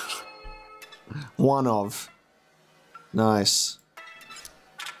 One. One of. Nice.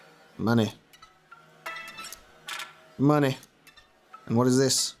 Money. Money. And what is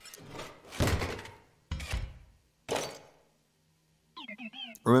this?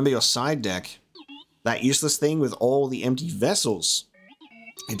 Remember your side deck. That useless thing with all the empty vessels.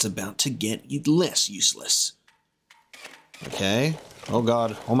 It's about to get less useless. Okay. Oh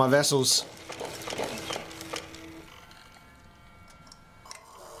god, all my vessels.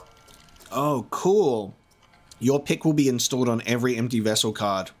 Oh, cool. Your pick will be installed on every empty vessel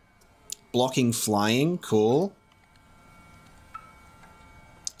card. Blocking flying, cool.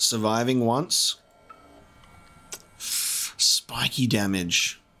 Surviving once. Spiky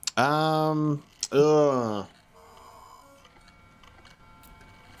damage. They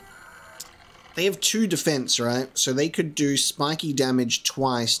have 2 defense, right? So they could do spiky damage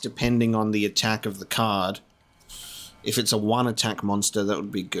twice depending on the attack of the card. If it's a 1 attack monster, that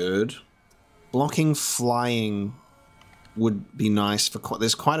would be good. Blocking flying would be nice for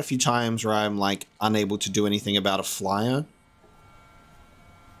there's quite a few times where I'm like unable to do anything about a flyer.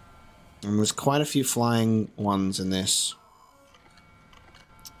 And there's quite a few flying ones in this.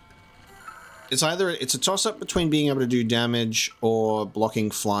 It's a toss-up between being able to do damage or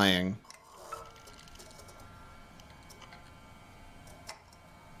blocking flying.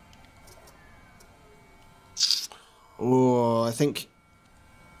 Oh, I think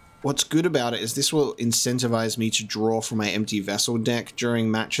what's good about it is this will incentivize me to draw from my empty vessel deck during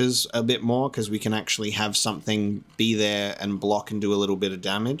matches a bit more, because we can actually have something be there and block and do a little bit of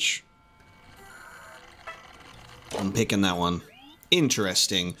damage. I'm picking that one.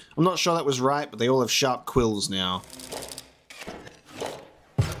 Interesting. I'm not sure that was right, but they all have sharp quills now.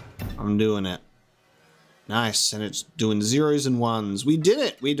 I'm doing it. Nice, and it's doing 0s and 1s. We did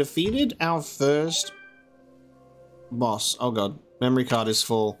it! We defeated our first boss. Oh god, memory card is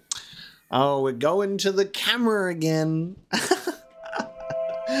full. Oh, we're going to the camera again.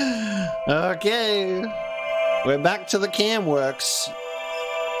 Okay. We're back to the cam works.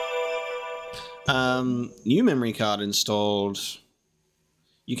 New memory card installed.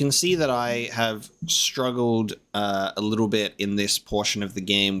 You can see that I have struggled a little bit in this portion of the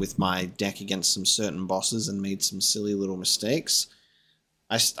game with my deck against some certain bosses and made some silly little mistakes.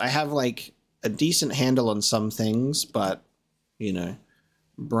 I have like a decent handle on some things, but, you know,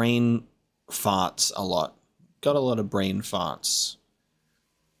 brain farts a lot. Got a lot of brain farts.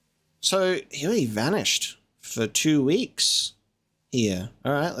 So here he vanished for 2 weeks. Here.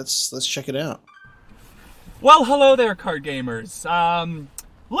 All right, let's check it out. Well, hello there, card gamers.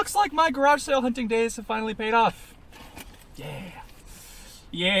 Looks like my garage sale hunting days have finally paid off. Yeah.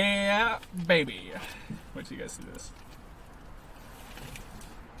 Yeah, baby. Wait till you guys see this.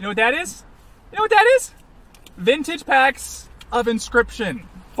 You know what that is? You know what that is? Vintage packs of Inscryption.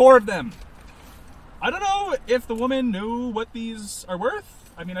 4 of them. I don't know if the woman knew what these are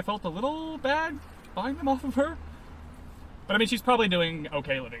worth. I mean, I felt a little bad buying them off of her. But I mean, she's probably doing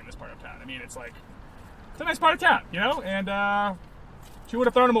okay living in this part of town. I mean, it's like, it's a nice part of town, you know? And, she would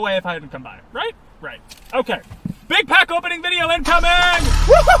have thrown them away if I hadn't come by. Right? Right. Okay. Big pack opening video incoming!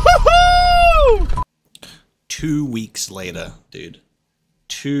 Woo-hoo-hoo-hoo! 2 weeks later, dude.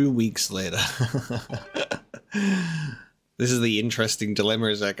 2 weeks later. This is the interesting dilemma.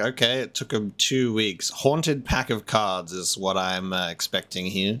 Is like, okay, it took him 2 weeks. Haunted pack of cards is what I'm expecting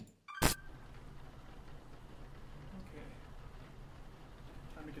here.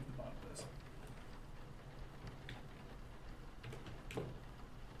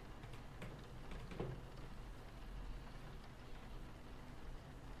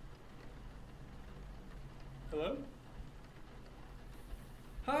 Hello?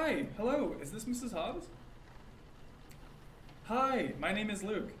 Hi, hello, is this Mrs. Hobbs? Hi, my name is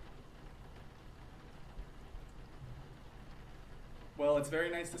Luke. Well, it's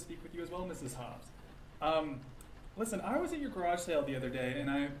very nice to speak with you as well, Mrs. Hobbs. Listen, I was at your garage sale the other day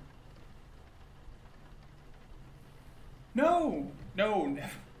and No,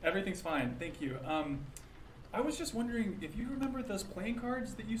 everything's fine, thank you. I was just wondering if you remember those playing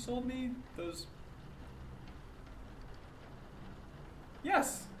cards that you sold me? Those...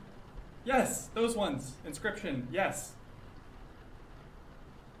 Yes, those ones. Inscryption, yes.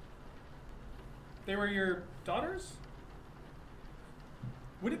 They were your daughters?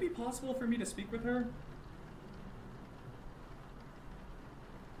 Would it be possible for me to speak with her?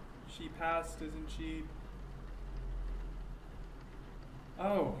 She passed, isn't she?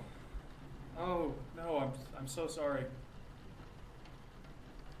 Oh, no, I'm so sorry.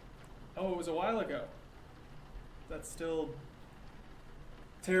 Oh, it was a while ago. That's still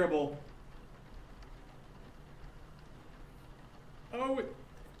terrible. Oh,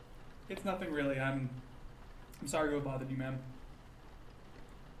 it's nothing really. I'm sorry to have bothered you, ma'am.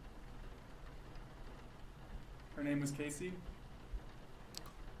 Her name was Casey.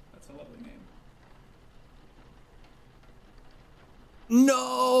 That's a lovely name.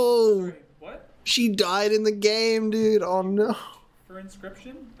 No! Wait, what? She died in the game, dude. Oh no. For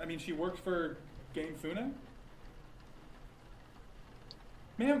Inscryption? I mean, she worked for Game Funa?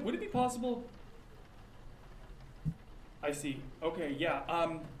 Ma'am, would it be possible? I see. Okay, yeah.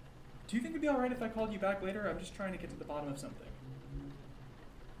 Do you think it'd be alright if I called you back later? I'm just trying to get to the bottom of something.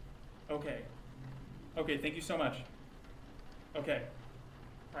 Okay. Okay, thank you so much. Okay.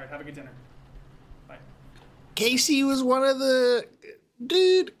 Alright, have a good dinner. Bye. Casey was one of the...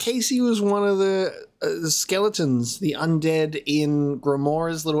 Dude, Casey was one of the skeletons, the undead in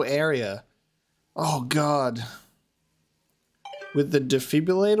Grimora's little area. Oh, God. With the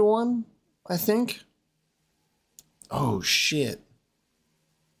defibrillator one, I think? Oh, shit.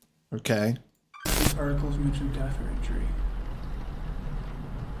 Okay. These articles mention death or injury.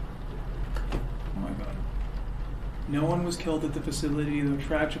 Oh my god. No one was killed at the facility, though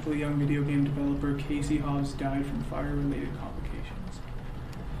tragically young video game developer Casey Hobbs died from fire-related complications.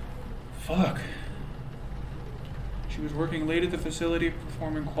 Fuck. She was working late at the facility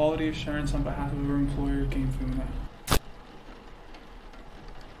performing quality assurance on behalf of her employer, Game Funa.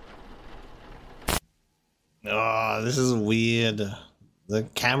 Oh, this is weird. The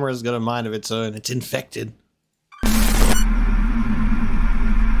camera's got a mind of its own. It's infected.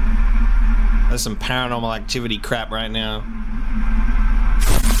 There's some paranormal activity crap right now.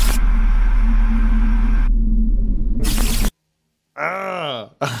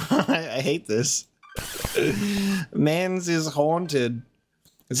 Ah, I hate this. Mans is haunted.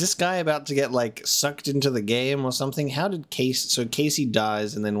 Is this guy about to get, like, sucked into the game or something? How did Casey... So Casey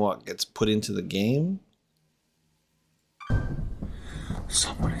dies and then what? Gets put into the game?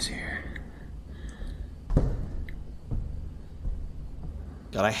 Someone is here.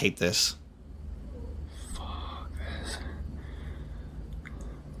 God, I hate this. Fuck this.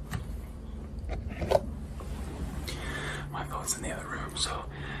 My phone's in the other room, so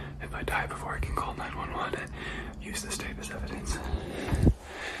if I die before I can call 911, use this tape as evidence.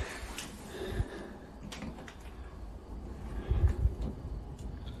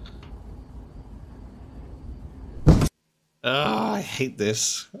 Oh, I hate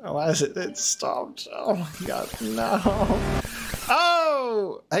this. Why is it? It stopped. Oh my god, no.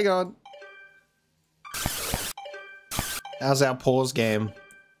 Oh! Hang on. How's our pause game?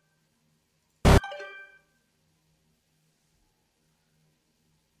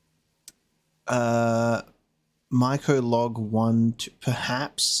 Mycolog 1 to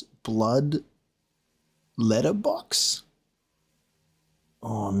perhaps blood letterbox?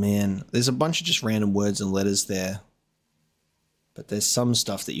 Oh man, there's a bunch of just random words and letters there. But there's some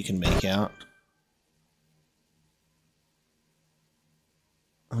stuff that you can make out.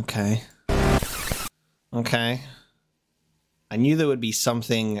 Okay. Okay. I knew there would be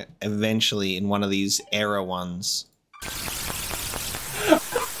something eventually in one of these error ones.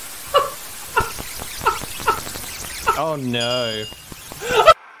 Oh no.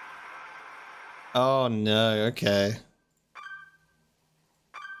 Oh no, okay.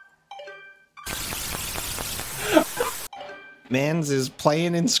 Mans is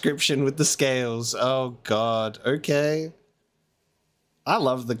playing Inscryption with the scales. Oh god, okay. I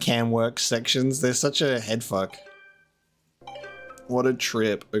love the CamWorks sections. They're such a headfuck. What a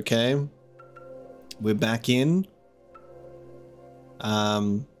trip, okay? We're back in.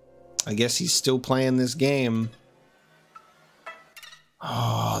 I guess he's still playing this game.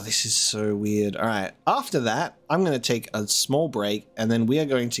 Oh, this is so weird. Alright, after that, I'm going to take a small break, and then we are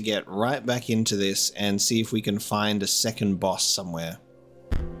going to get right back into this and see if we can find a second boss somewhere.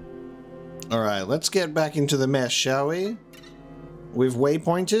 Alright, let's get back into the mess, shall we? We've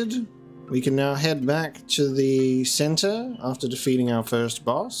waypointed. We can now head back to the center after defeating our first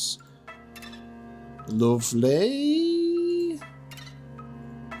boss. Lovely.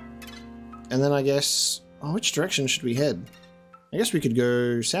 And then I guess... Oh, which direction should we head? I guess we could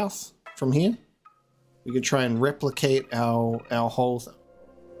go south from here. We could try and replicate our whole...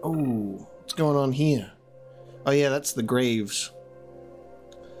 Oh, what's going on here? Oh yeah, that's the graves.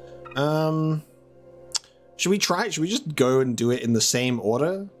 Should we try it? Should we just go and do it in the same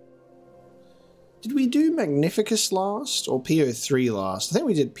order? Did we do Magnificus last or PO3 last? I think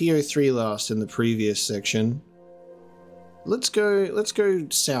we did PO3 last in the previous section. Let's go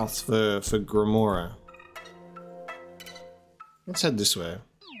south for Grimora. Let's head this way.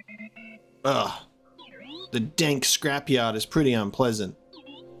 Ugh. The dank scrapyard is pretty unpleasant.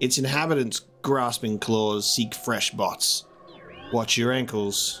 Its inhabitants' grasping claws seek fresh bots. Watch your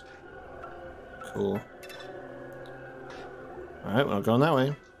ankles. Cool. Alright, we're not going that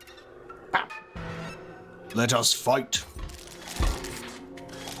way. Pow. Let us fight.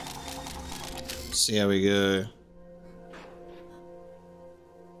 See how we go.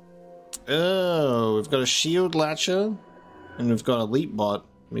 Oh, we've got a shield latcher, and we've got a leap bot.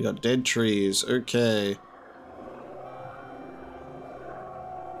 We got dead trees. Okay.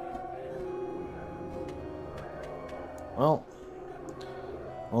 Well,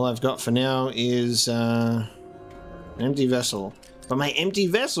 all I've got for now is an empty vessel. But my empty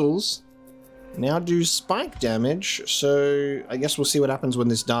vessels now do spike damage, so I guess we'll see what happens when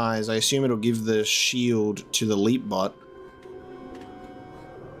this dies. I assume it'll give the shield to the leap bot.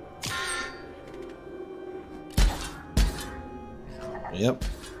 Yep.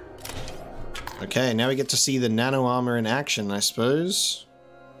 Okay, now we get to see the nano armor in action, I suppose.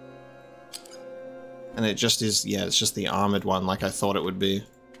 And it just is, yeah, it's just the armored one like I thought it would be.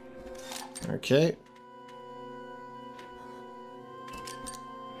 Okay.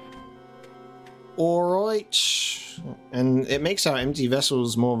 Alright. And it makes our empty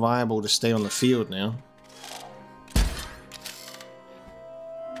vessels more viable to stay on the field now.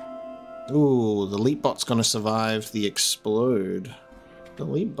 Ooh, the leap bot's gonna survive the explode. The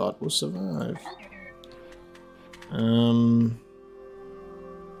leap bot will survive.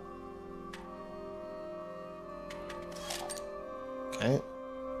 Okay.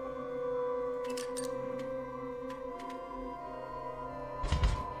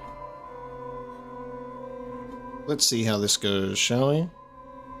 Let's see how this goes, shall we?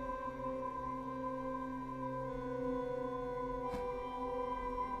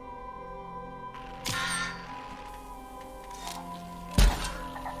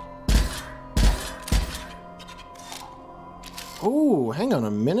 Oh, hang on a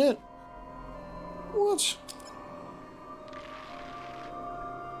minute. What?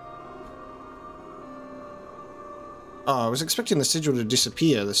 Oh, I was expecting the sigil to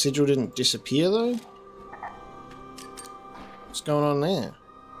disappear. The sigil didn't disappear, though? What's going on there?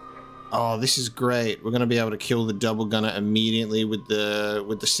 Oh, this is great. We're going to be able to kill the double gunner immediately with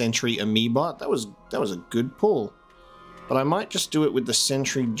the sentry amebot. That was a good pull. But I might just do it with the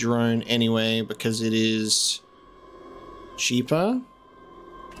sentry drone anyway, because it is cheaper,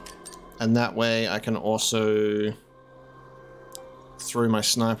 and that way I can also throw my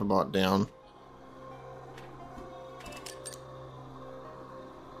sniper bot down.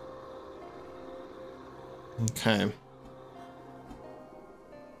 Okay.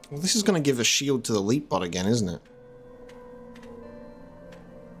 Well, this is going to give a shield to the leap bot again, isn't it?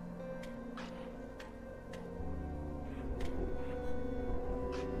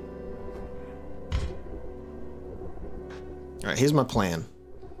 Alright, here's my plan.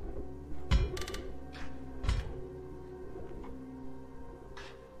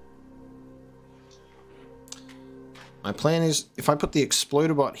 My plan is, if I put the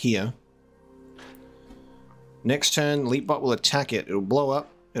exploder bot here, next turn, leap bot will attack it, it'll blow up,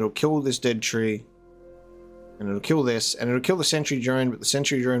 it'll kill this dead tree, and it'll kill this, and it'll kill the sentry drone, but the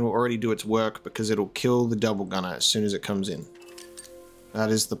sentry drone will already do its work because it'll kill the double gunner as soon as it comes in. That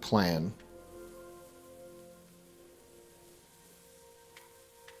is the plan.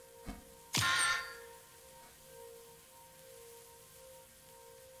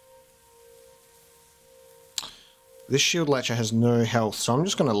 This shield latcher has no health, so I'm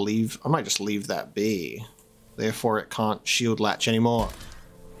just going to leave... I might just leave that be. Therefore, it can't shield latch anymore.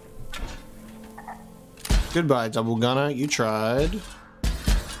 Goodbye, double gunner. You tried.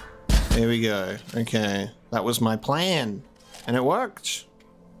 There we go. Okay. That was my plan. And it worked.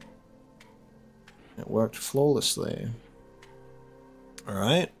 It worked flawlessly.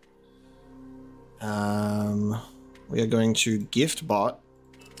 Alright. We are going to gift bot.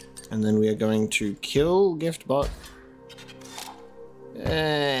 And then we are going to kill gift bot.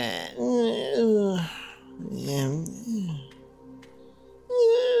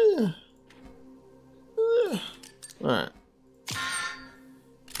 Alright.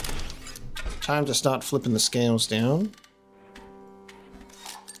 Time to start flipping the scales down.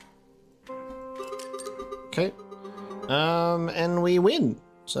 Okay. And we win.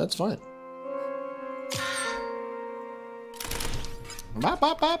 So that's fine. Bop,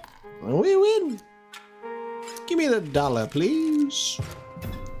 bop, bop. We win. Give me the dollar, please.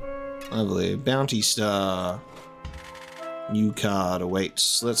 Lovely. Bounty star. New card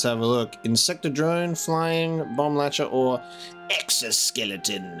awaits. Let's have a look. Insector drone, flying, bomb latcher, or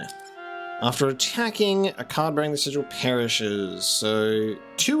exoskeleton. After attacking, a card bearing the sigil perishes. So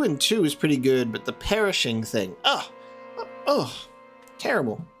 2 and 2 is pretty good, but the perishing thing. Oh,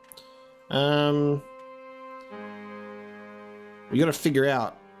 terrible. We gotta figure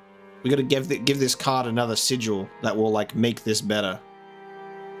out. We gotta give this card another sigil that will like make this better.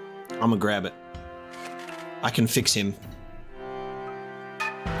 I'ma grab it. I can fix him.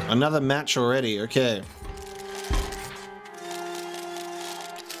 Another match already. Okay.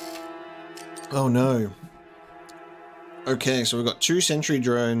 Oh no. Okay, so we've got 2 sentry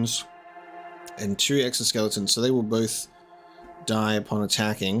drones and 2 exoskeletons, so they will both die upon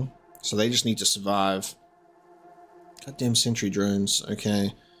attacking. So they just need to survive. Goddamn sentry drones.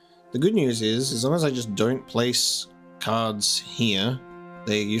 Okay. The good news is, as long as I just don't place cards here,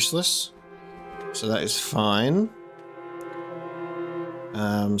 they're useless. So that is fine.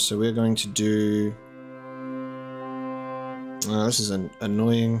 So we're going to do... Oh, this is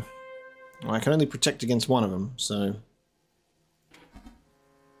annoying. Well, I can only protect against one of them, so...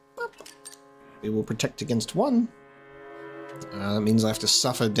 We will protect against one. That means I have to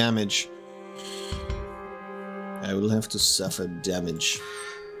suffer damage. I will have to suffer damage.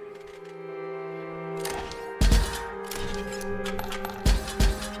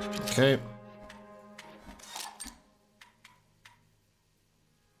 Okay.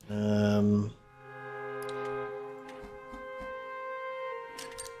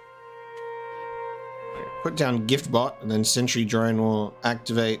 Put down gift bot and then sentry drone will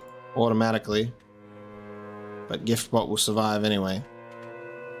activate automatically, but gift bot will survive anyway.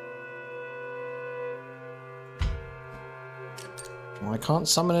 Well, I can't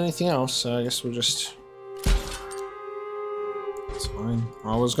summon anything else, so I guess we'll just... It's fine.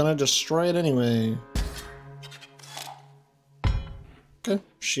 I was gonna destroy it anyway. Okay,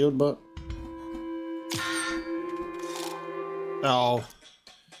 shield bot. Oh.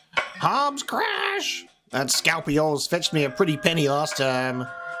 Hobbs crash! That scalp of yours fetched me a pretty penny last time,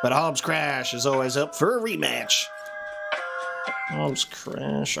 but Hobbs crash is always up for a rematch. Hobbs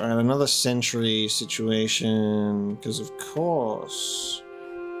crash. Alright, another sentry situation, because of course.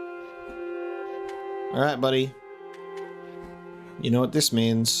 Alright, buddy. You know what this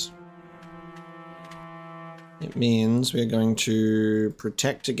means. It means we're going to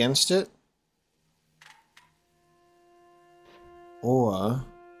protect against it. Or...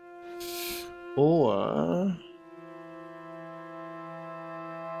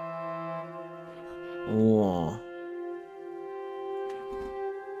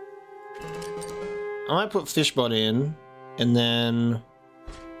 I might put Fishbot in, and then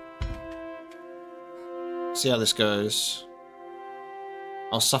see how this goes.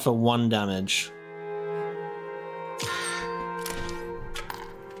 I'll suffer 1 damage.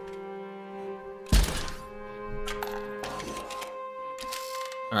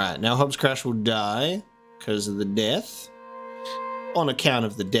 Alright, now Hobbs Crash will die because of the death. On account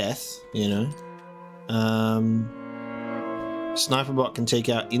of the death, you know. Sniper Bot can take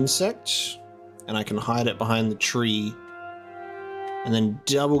out Insect, and I can hide it behind the tree. And then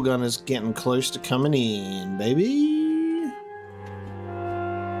Double Gun is getting close to coming in, baby.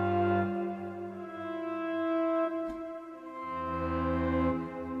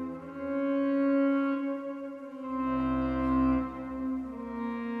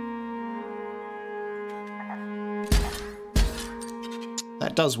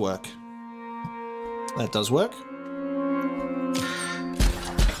 That does work. That does work.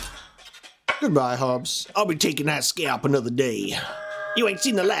 Goodbye, Hobbs. I'll be taking that scalp another day. You ain't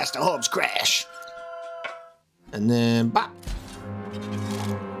seen the last of Hobbs Crash. And then, bop.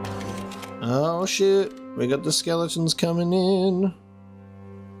 Oh, shit. We got the skeletons coming in.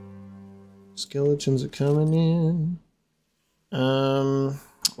 Skeletons are coming in.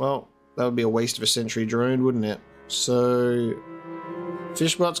 Well, that would be a waste of a sentry drone, wouldn't it? So...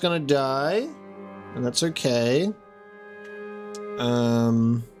 Fishbot's gonna die, and that's okay.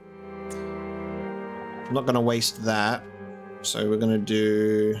 I'm not gonna waste that, so we're gonna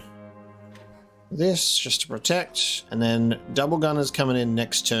do this just to protect, and then Double Gunner's coming in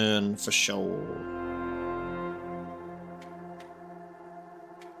next turn for sure.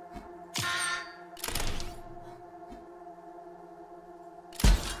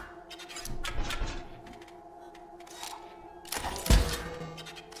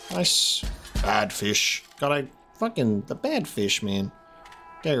 Nice. Bad fish. God, I fucking... The bad fish, man.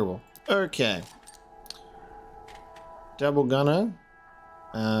 Terrible. Okay. Double Gunner.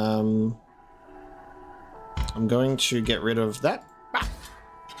 I'm going to get rid of that. Ah.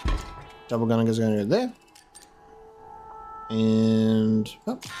 Double Gunner goes going to go there. And...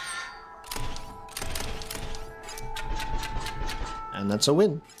 Oh. And that's a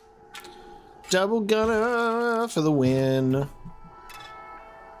win. Double Gunner for the win.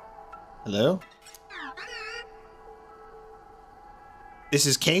 Hello? This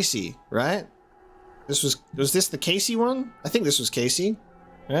is Casey, right? Was this the Casey one? I think this was Casey,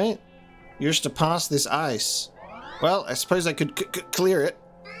 right? You're just to pass this ice. Well, I suppose I could clear it.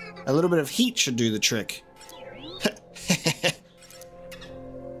 A little bit of heat should do the trick. Is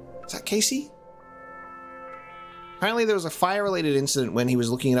that Casey? Apparently there was a fire-related incident when he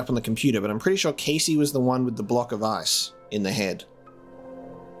was looking it up on the computer, but I'm pretty sure Casey was the one with the block of ice in the head.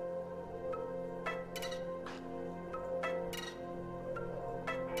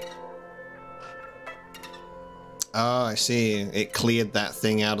 Oh, I see. It cleared that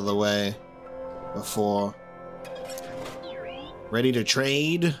thing out of the way before. Ready to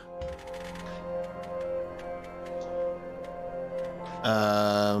trade?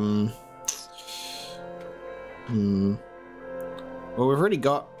 Well, we've already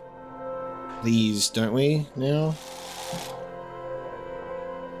got these, don't we, now?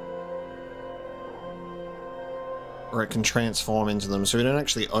 Or it can transform into them, so we don't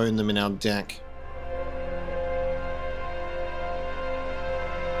actually own them in our deck.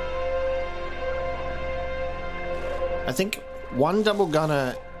 I think one double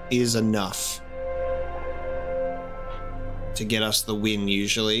gunner is enough to get us the win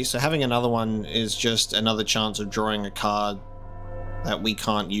usually, so having another one is just another chance of drawing a card that we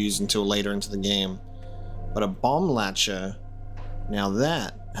can't use until later into the game. But a bomb latcher, now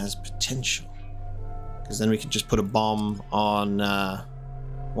that has potential, because then we can just put a bomb on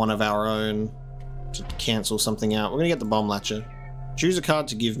one of our own to cancel something out. We're gonna get the bomb latcher. Choose a card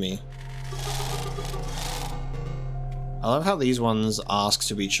to give me. I love how these ones ask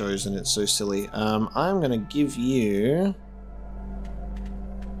to be chosen, it's so silly. I'm gonna give you...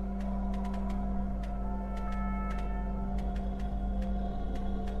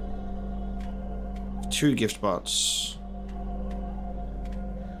 two gift bots.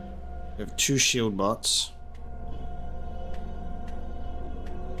 We have two shield bots.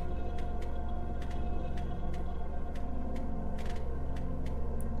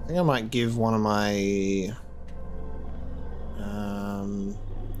 I think I might give one of my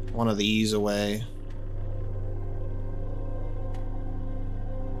one of these away.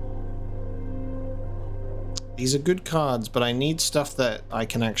 These are good cards, but I need stuff that I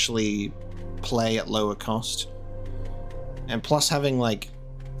can actually play at lower cost. And plus having like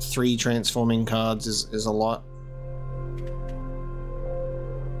 3 transforming cards is a lot.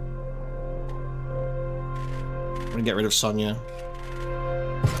 I'm gonna get rid of Sonya.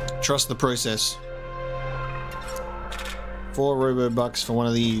 Trust the process. 4 Robo Bucks for one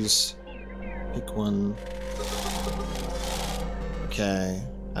of these. Pick one. Okay.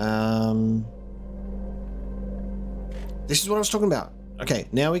 This is what I was talking about. Okay,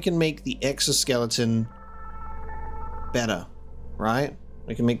 now we can make the exoskeleton better, right?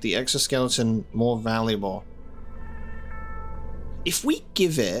 We can make the exoskeleton more valuable. If we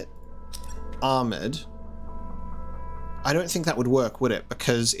give it armored, I don't think that would work, would it?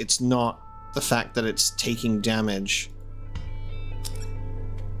 Because it's not the fact that it's taking damage.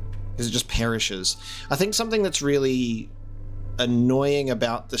 Because it just perishes. I think something that's really annoying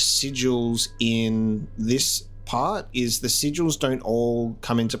about the sigils in this part is the sigils don't all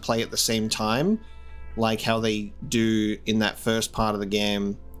come into play at the same time, like how they do in that first part of the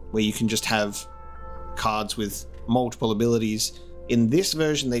game where you can just have cards with multiple abilities. In this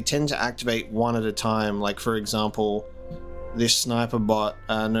version they tend to activate one at a time, like for example this sniper bot,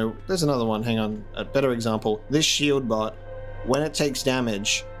 no, there's another one, hang on, a better example, this shield bot, when it takes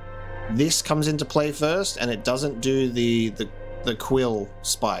damage, this comes into play first and it doesn't do the quill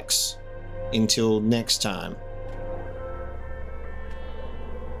spikes until next time.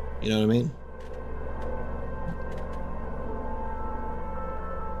 You know what I mean?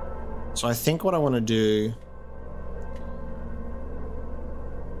 So I think what I want to do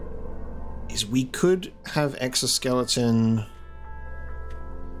is we could have Exoskeleton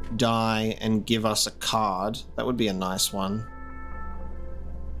die and give us a card. That would be a nice one.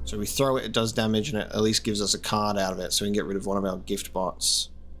 So we throw it, it does damage, and it at least gives us a card out of it, so we can get rid of one of our gift bots.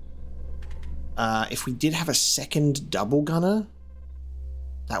 If we did have a second double gunner,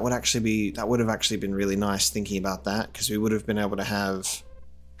 that would have actually been really nice thinking about that, because we would have been able to have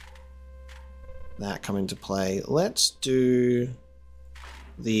that come into play. Let's do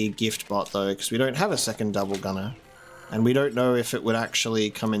the gift bot though, because we don't have a second double gunner, and we don't know if it would actually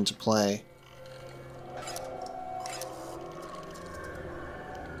come into play.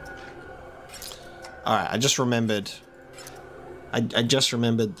 Alright, I just remembered. I just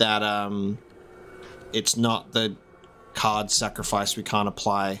remembered that it's not the card sacrifice. We can't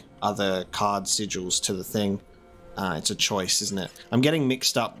apply other card sigils to the thing. It's a choice, isn't it? I'm getting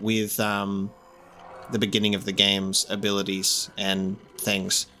mixed up with the beginning of the game's abilities and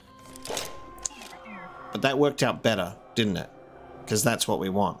things. But that worked out better, didn't it? Because that's what we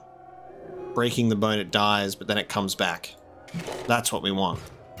want. Breaking the bone, it dies, but then it comes back. That's what we want.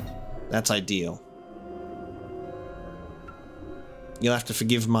 That's ideal. You'll have to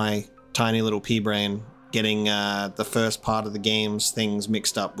forgive my tiny little pea brain getting the first part of the game's things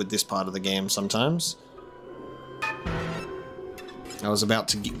mixed up with this part of the game sometimes. I was about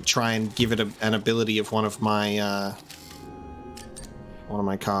to try and give it an ability of one of my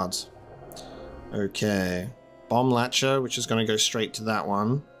cards. Okay. Bomb Latcher, which is going to go straight to that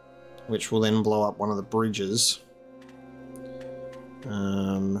one, which will then blow up one of the bridges.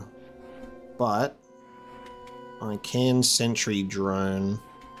 But I can Sentry Drone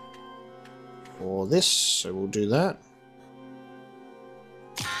for this, so we'll do that.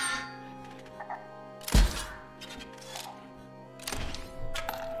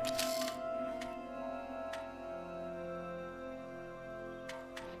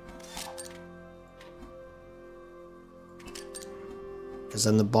 Because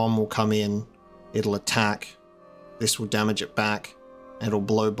then the bomb will come in, it'll attack, this will damage it back, it'll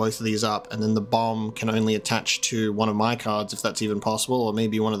blow both of these up, and then the bomb can only attach to one of my cards if that's even possible, or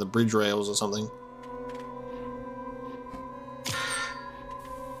maybe one of the bridge rails or something.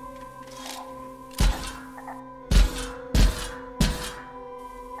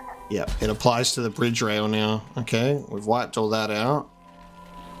 Yeah, it applies to the bridge rail now. Okay, we've wiped all that out.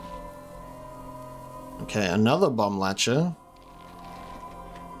 Okay, another Bomb Latcher.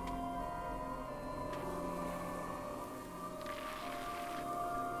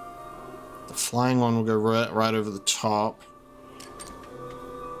 The flying one will go right over the top.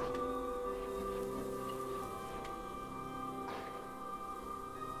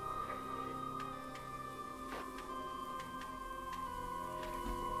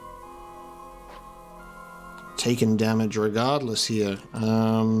 Taking damage regardless here.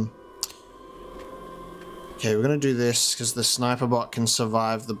 Okay, we're gonna do this because the sniper bot can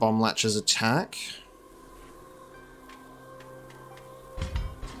survive the Bomb Latcher's attack.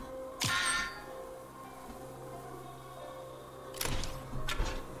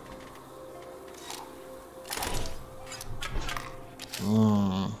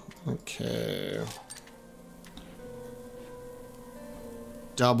 Okay.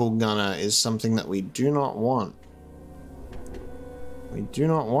 Double Gunner is something that we do not want. We do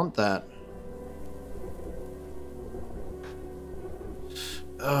not want that.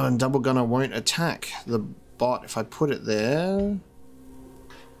 Oh, and Double Gunner won't attack the bot if I put it there.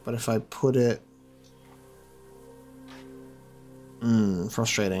 But if I put it...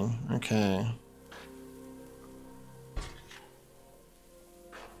 frustrating. Okay.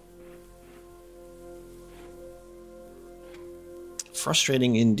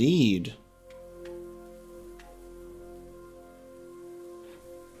 Frustrating indeed.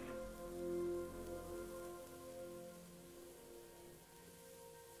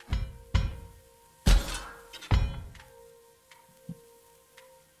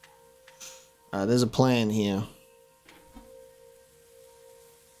 There's a plan here.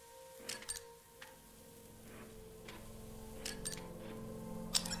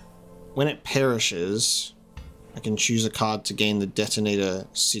 When it perishes, I can choose a card to gain the detonator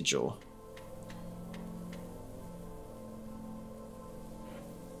sigil.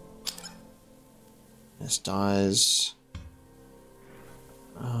 This dies.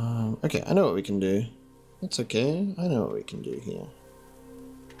 Okay, I know what we can do. That's okay. I know what we can do here.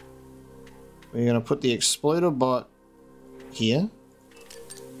 We're going to put the exploder bot here.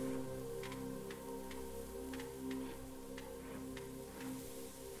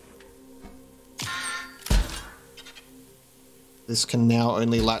 This can now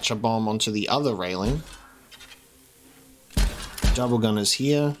only latch a bomb onto the other railing. Double Gunner's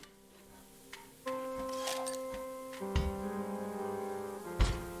here.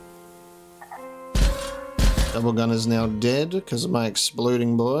 Double Gunner's now dead because of my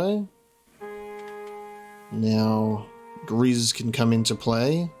exploding boy. Now Grizz can come into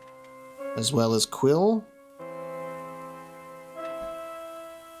play, as well as Quill.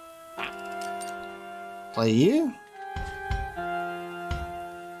 Play you.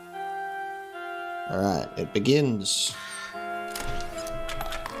 Alright, it begins.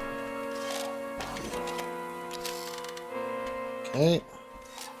 Okay.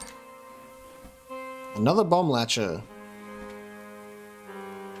 Another Bomb Latcher.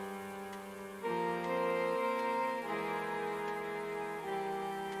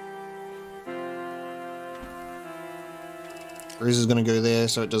 Grizz is going to go there,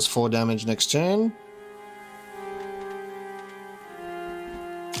 so it does 4 damage next turn.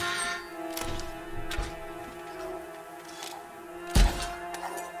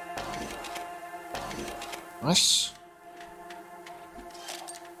 Nice.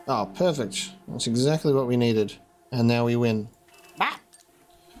 Oh, perfect. That's exactly what we needed. And now we win. Bah!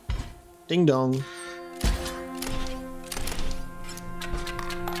 Ding dong.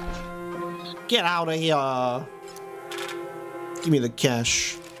 Get out of here. Give me the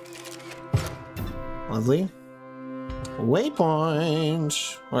cash. Lovely.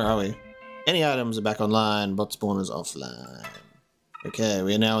 Waypoint. Where are we? Any items are back online, bot spawners offline. Okay,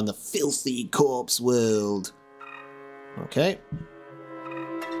 we are now in the filthy corpse world. Okay.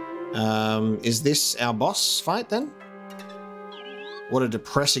 Is this our boss fight then? What a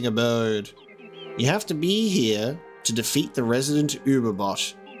depressing abode. You have to be here to defeat the resident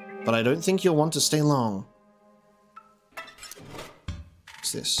Uberbot, but I don't think you'll want to stay long.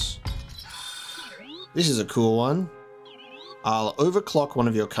 What's this? This is a cool one. I'll overclock one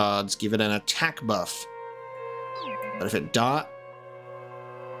of your cards, give it an attack buff. But if it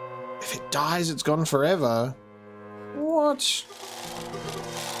dies, it's gone forever. What?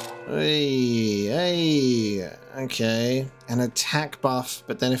 Hey, okay. An attack buff,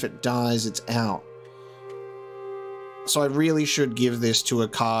 but then if it dies, it's out. So I really should give this to a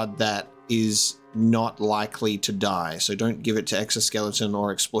card that is not likely to die. So don't give it to Exoskeleton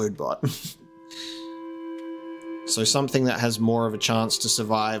or Explodebot. So something that has more of a chance to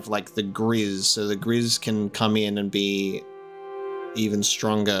survive, like the Grizz. So the Grizz can come in and be even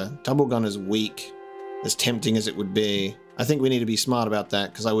stronger. Double Gun is weak, as tempting as it would be. I think we need to be smart about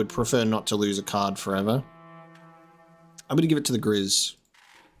that, because I would prefer not to lose a card forever. I'm going to give it to the Grizz.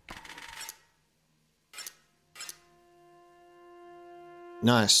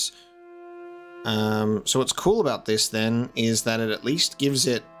 Nice. So what's cool about this then is that it at least gives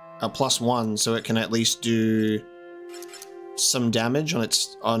it a +1, so it can at least do some damage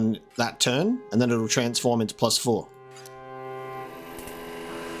on that turn, and then it'll transform into +4.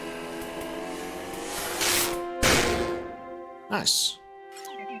 Nice.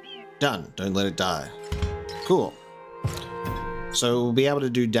 Done. Don't let it die. Cool. So we'll be able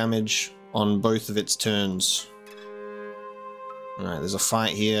to do damage on both of its turns. Alright, there's a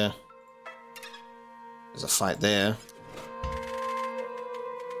fight here. There's a fight there.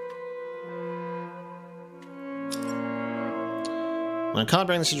 When a card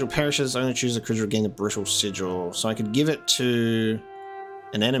bearing the sigil perishes, only choose a creature to gain the brittle sigil. So I could give it to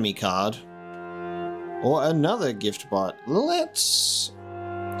an enemy card. Or another gift bot. Let's...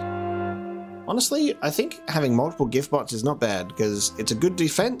 Honestly, I think having multiple gift bots is not bad, because it's a good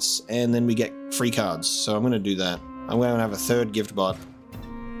defense, and then we get free cards. So I'm going to do that. I'm going to have a third gift bot.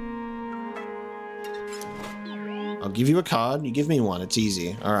 I'll give you a card, you give me one, it's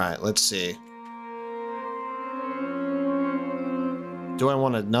easy. Alright, let's see. Do I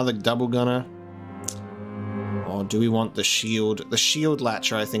want another double gunner? Or do we want the shield? The shield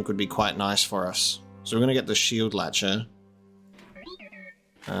latcher I think would be quite nice for us. So we're going to get the shield latcher.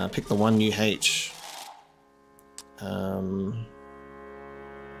 Pick the one you hate.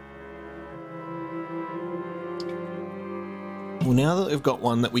 Well, now that we've got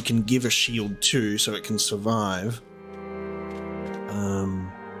one that we can give a shield to so it can survive.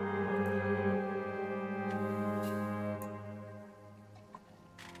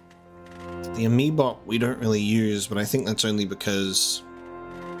 The Amiibot we don't really use, but I think that's only because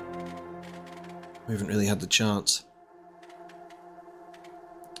we haven't really had the chance.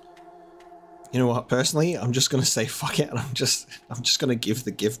 You know what, personally, I'm just gonna say fuck it, and I'm just gonna give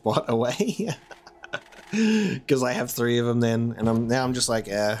the gift bot away. Because I have 3 of them then, and I'm just like,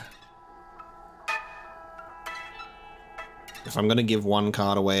 If I'm gonna give one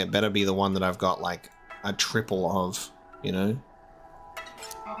card away, it better be the one that I've got like a triple of, you know?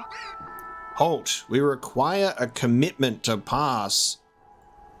 Halt! We require a commitment to pass.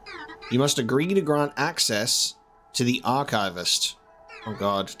 You must agree to grant access to the archivist. Oh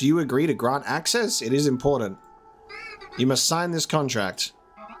god. Do you agree to grant access? It is important. You must sign this contract.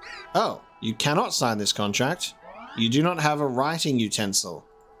 Oh, you cannot sign this contract. You do not have a writing utensil.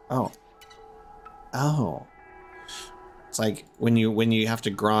 Oh. Oh. It's like when you have to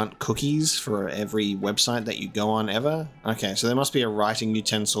grant cookies for every website that you go on ever. Okay, so there must be a writing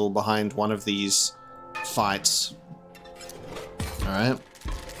utensil behind one of these fights. Alright.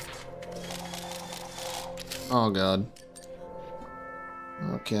 Oh god.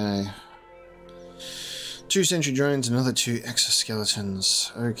 Okay. 2 sentry drones, another 2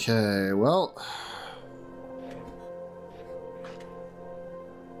 exoskeletons. Okay, well...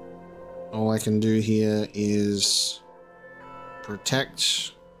 all I can do here is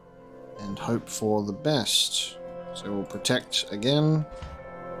protect and hope for the best. So we'll protect again.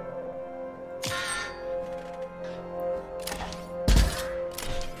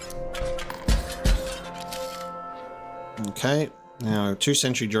 Okay, now 2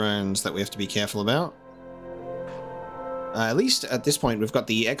 sentry drones that we have to be careful about. At least at this point we've got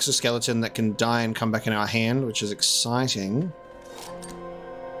the exoskeleton that can die and come back in our hand, which is exciting.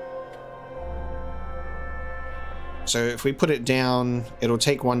 so if we put it down, it'll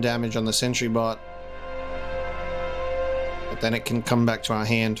take 1 damage on the sentry bot. But then it can come back to our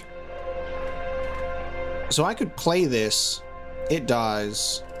hand. So I could play this, it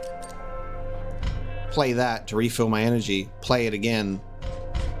dies, play that to refill my energy, play it again,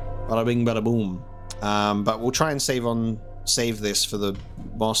 bada bing bada boom. But we'll try and save this for the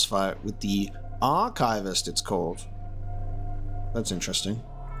boss fight with the Archivist, it's called. That's interesting.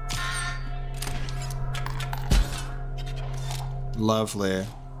 Lovely.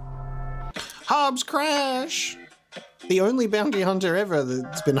 Hobbs Crash! The only bounty hunter ever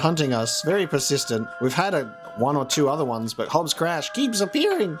that's been hunting us. Very persistent. We've had 1 or 2 other ones, but Hobbs Crash keeps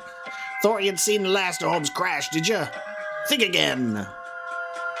appearing. Thought you'd seen the last of Hobbs Crash, did you? Think again.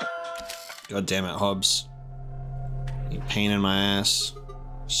 God damn it, Hobbs. You pain in my ass.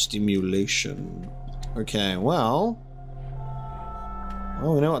 Stimulation. Okay, well,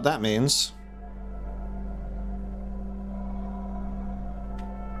 we know what that means.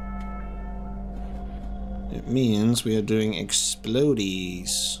 It means we are doing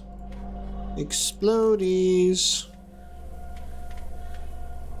explodies. Explodies.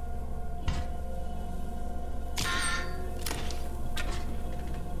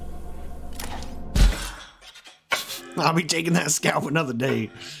 I'll be taking that scalp another day.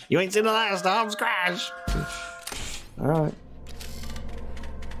 You ain't seen the last Hobbs Crash. Alright.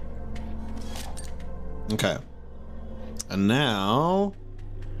 Okay. And now...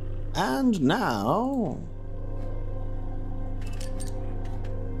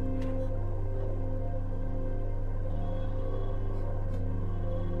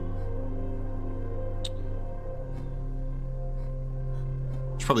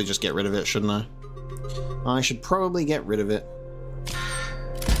 Should probably just get rid of it, shouldn't I? I should probably get rid of it.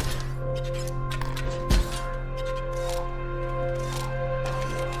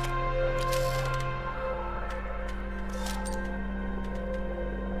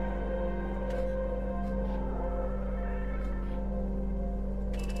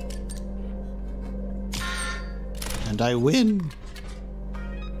 And I win.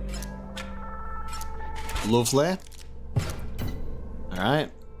 Lovely.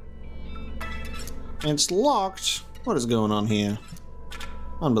 Alright. It's locked. What is going on here?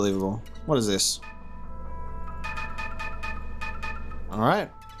 Unbelievable. What is this? Alright.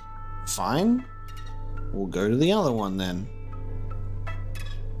 Fine. We'll go to the other one then.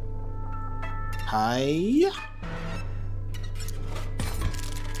 Hi.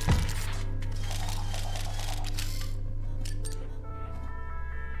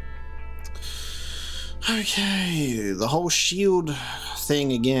 Okay, the whole shield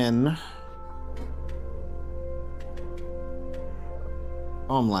thing again.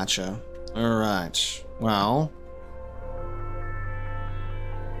 Bomb latcher. Alright, well.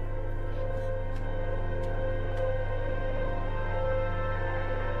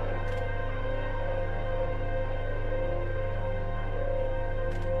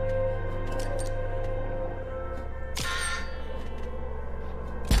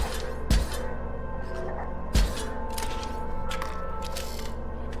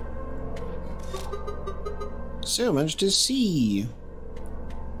 So much to see.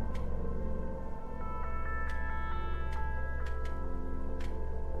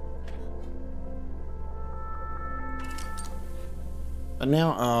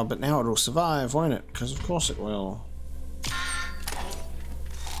 But now it'll survive, won't it? Because of course it will.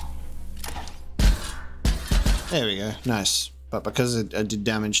 There we go, nice. But because I did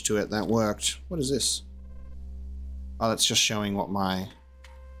damage to it, that worked. What is this? Oh, that's just showing what my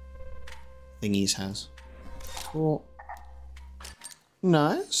thingies has. Cool.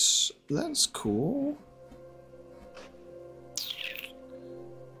 Nice. That's cool.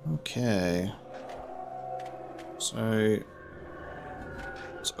 Okay. So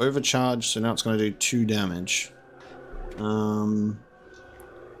it's overcharged, so now it's going to do 2 damage.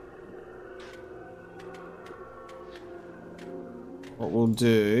 What we'll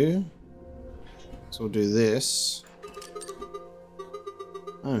do is we'll do this.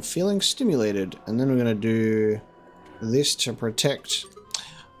 I'm feeling stimulated, and then we're going to do this to protect.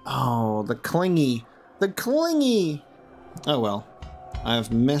 Oh, the clingy. The clingy! Oh well.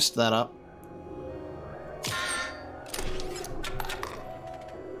 I've messed that up.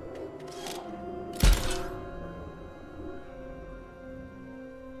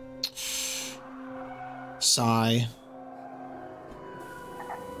 Sigh.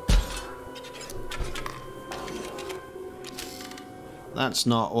 That's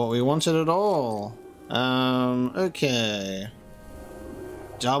not what we wanted at all. Okay.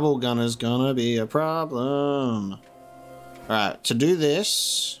 Double gunner's gonna be a problem. Alright, to do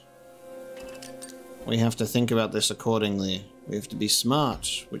this, we have to think about this accordingly. We have to be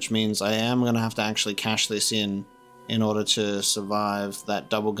smart, which means I am going to have to actually cash this in order to survive that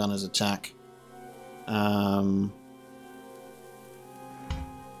double gunner's attack.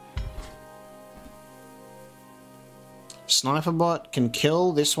 Sniper bot can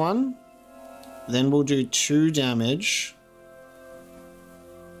kill this one. Then we'll do 2 damage.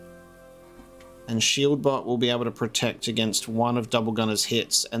 And shield bot will be able to protect against one of double gunner's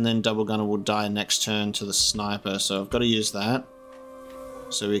hits, and then double gunner will die next turn to the sniper. So I've got to use that.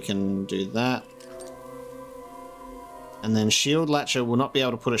 So we can do that. And then shield latcher will not be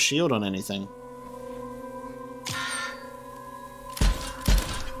able to put a shield on anything.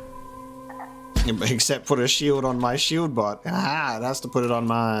 Except put a shield on my shield bot. Ah, it has to put it on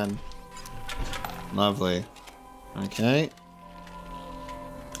mine. Lovely. Okay.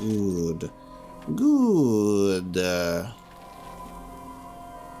 Good. Good.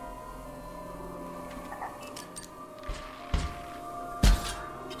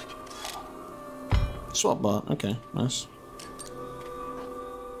 Swap bot. Okay, nice.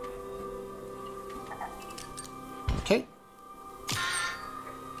 Okay.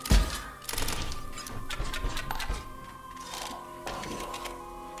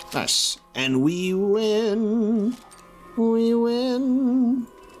 Nice. And we win. We win.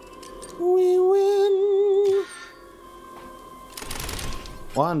 We win.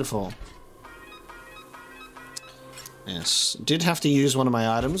 Wonderful. Yes. Did have to use one of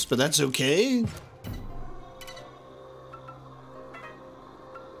my items, but that's okay.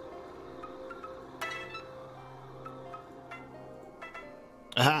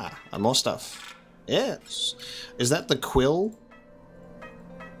 Aha, and more stuff. Yes. Is that the quill?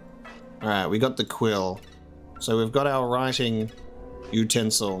 Alright, we got the quill. So we've got our writing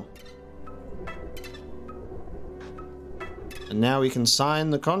utensil. And now we can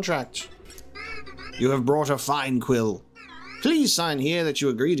sign the contract. You have brought a fine quill. Please sign here that you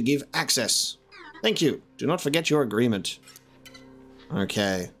agree to give access. Thank you. Do not forget your agreement.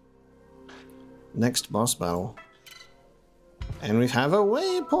 Okay. Next boss battle. And we have a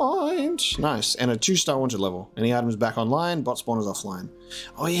waypoint. Nice. And a 2-star wanted level. Any items back online, bot spawn is offline.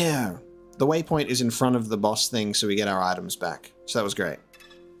 Oh yeah. The waypoint is in front of the boss thing, so we get our items back. So that was great.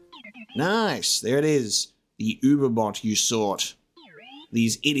 Nice. There it is. The Uber bot you sought.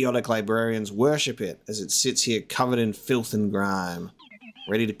 These idiotic librarians worship it as it sits here covered in filth and grime.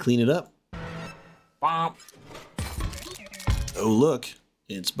 Ready to clean it up? Bop. Oh look.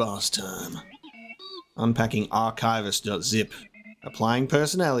 It's boss time. Unpacking archivist.zip. Applying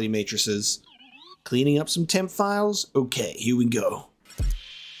personality matrices. Cleaning up some temp files. Okay, here we go.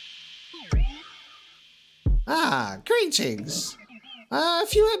 Ah, greetings.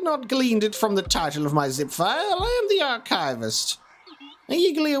 If you had not gleaned it from the title of my zip file, I am the archivist. I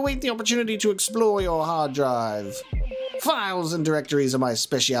eagerly await the opportunity to explore your hard drive. Files and directories are my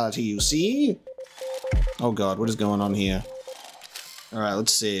speciality, you see. Oh god, what is going on here? Alright,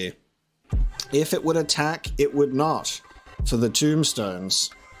 let's see. If it would attack, it would not. For the tombstones.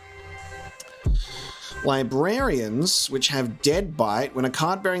 Librarians, which have dead bite, when a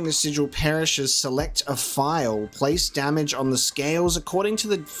card bearing the sigil perishes, select a file. Place damage on the scales according to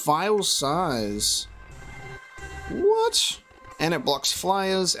the file size. What? And it blocks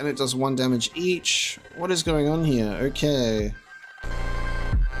flyers, and it does 1 damage each. What is going on here? Okay.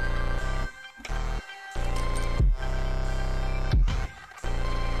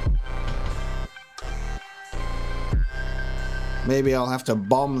 Maybe I'll have to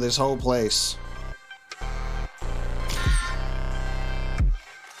bomb this whole place.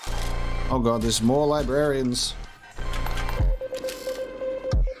 Oh god, there's more librarians.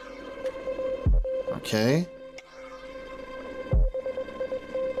 Okay.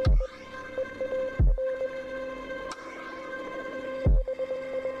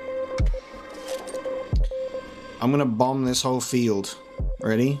 I'm gonna bomb this whole field.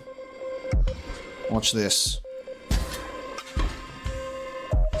 Ready? Watch this.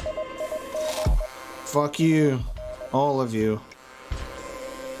 Fuck you. All of you.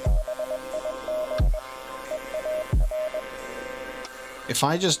 If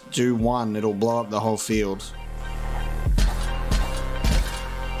I just do one, it'll blow up the whole field.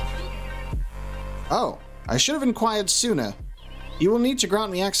 Oh, I should have inquired sooner. You will need to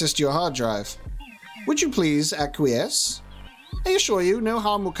grant me access to your hard drive. Would you please acquiesce? I assure you, no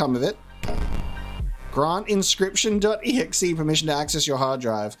harm will come of it. Grant Inscryption.exe permission to access your hard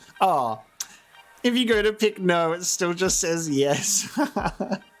drive. Ah, if you go to pick no, it still just says yes.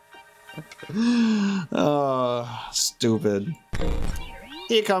 Oh, stupid.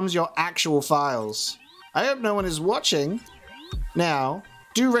 Here comes your actual files. I hope no one is watching. Now,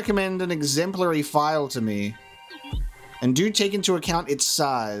 Do recommend an exemplary file to me. And do take into account its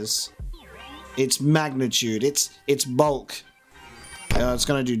size, its magnitude, its bulk. It's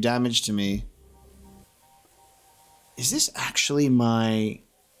gonna do damage to me. Is this actually my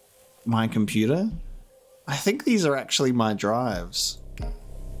computer? I think these are actually my drives.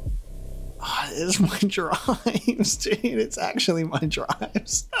 Oh, it is my drives, dude. It's actually my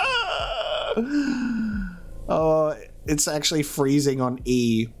drives. Oh, it's actually freezing on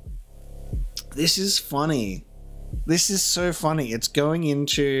E. This is funny. This is so funny. It's going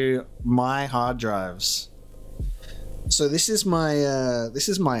into my hard drives. So this is my,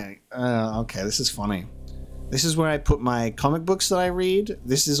 okay, this is funny. This is where I put my comic books that I read.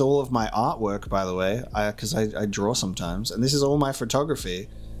 This is all of my artwork, by the way, because I draw sometimes. And this is all my photography.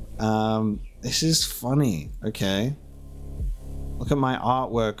 This is funny, okay. Look at my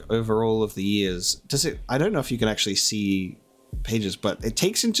artwork over all of the years. Does it, I don't know if you can actually see pages, but it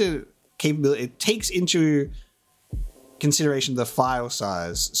takes into capability, it takes into consideration the file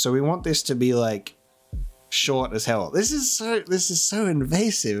size. So we want this to be like short as hell. This is so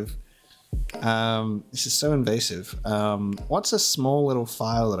invasive. This is so invasive. What's a small little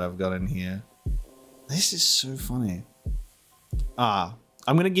file that I've got in here? This is so funny. I'm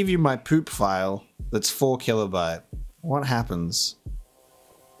gonna give you my poop file that's 4 kilobyte. What happens?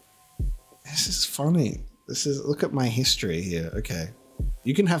 This is funny. This is, look at my history here. Okay.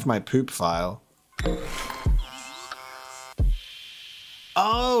 You can have my poop file.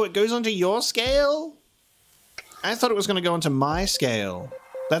 Oh, it goes onto your scale? I thought it was gonna go onto my scale.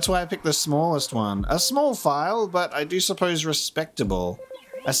 That's why I picked the smallest one. A small file, but I do suppose respectable.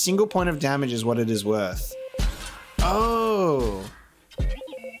 A single point of damage is what it is worth. Oh.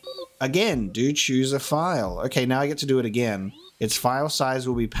 Again, do choose a file. Okay, now I get to do it again. Its file size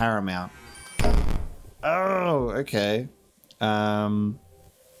will be paramount. Oh, okay. Well,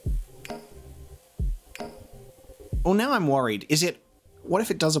 now I'm worried. Is it... What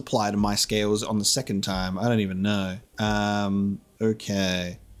if it does apply to my scales on the second time? I don't even know.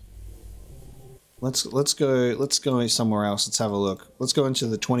 Okay. Let's go somewhere else. Let's have a look. Let's go into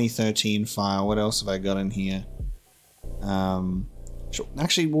the 2013 file. What else have I got in here?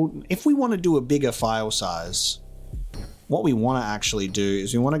 Actually, well, if we want to do a bigger file size, what we want to actually do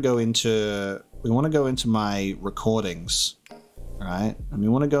is we want to go into my recordings, right? And we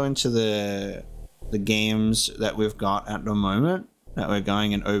want to go into the games that we've got at the moment that we're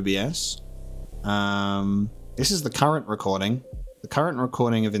going in OBS. This is the current recording. The current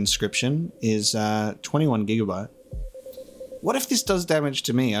recording of Inscryption is 21 gigabyte. What if this does damage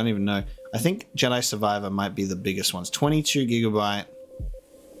to me? I don't even know. I think Jedi Survivor might be the biggest one. It's 22 gigabyte.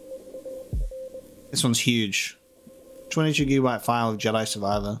 This one's huge. 22 gigabyte file of Jedi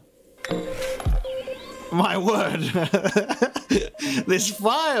Survivor. My word. This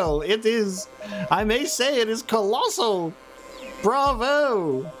file, it is, I may say it is colossal.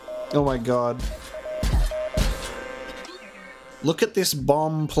 Bravo. Oh my god. Look at this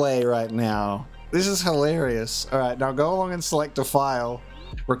bomb play right now. This is hilarious. Alright, now go along and select a file.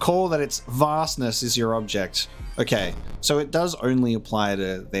 Recall that its vastness is your object. Okay, so it does only apply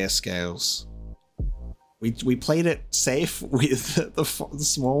to their scales. We played it safe with the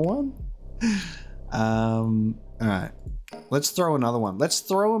small one. Alright. Let's throw another one. Let's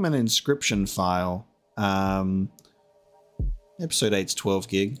throw him an Inscryption file. Episode 8's 12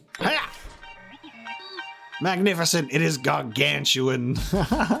 gig. Hiya! Magnificent! It is gargantuan!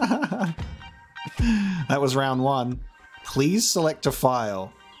 That was round 1. Please select a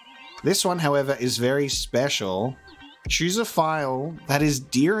file. This one, however, is very special. Choose a file that is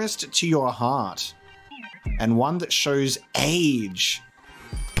dearest to your heart. And one that shows age.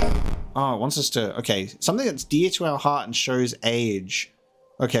 Oh, it wants us to... Okay, something that's dear to our heart and shows age.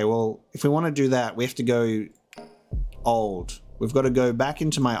 Okay, well, if we want to do that, we have to go old. We've got to go back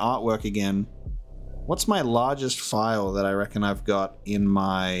into my artwork again. What's my largest file that I reckon I've got in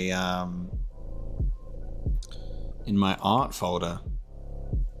my art folder?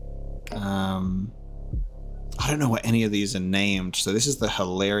 I don't know what any of these are named, so this is the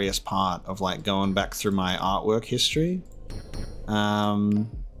hilarious part of like going back through my artwork history.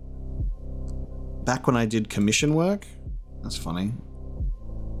 Back when I did commission work. That's funny.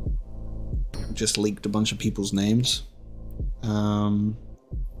 Just leaked a bunch of people's names.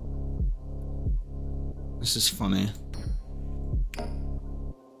 This is funny.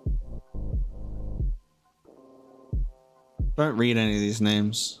 Don't read any of these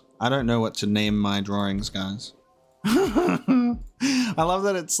names. I don't know what to name my drawings, guys. I love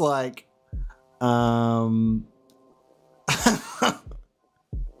that it's like,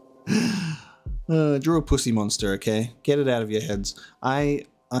 Drew a pussy monster, okay? Get it out of your heads. I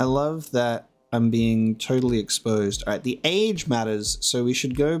love that I'm being totally exposed. All right, the age matters, so we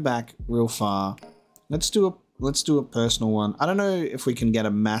should go back real far. Let's do a personal one. I don't know if we can get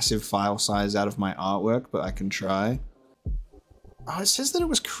a massive file size out of my artwork, but I can try. Oh, it says that it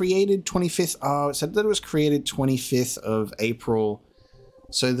was created 25th. Oh, it said that it was created 25th of April.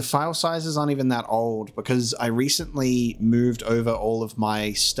 So the file sizes aren't even that old because I recently moved over all of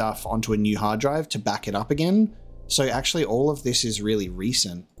my stuff onto a new hard drive to back it up again. So actually all of this is really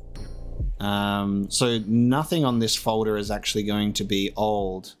recent. So nothing on this folder is actually going to be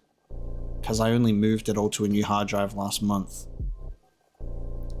old because I only moved it all to a new hard drive last month.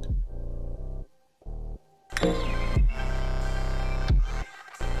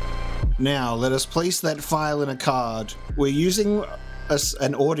 Now, let us place that file in a card. We're using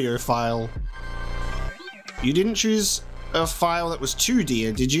an audio file. You didn't choose a file that was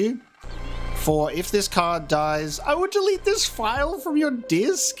 2D, did you? For if this card dies, I would delete this file from your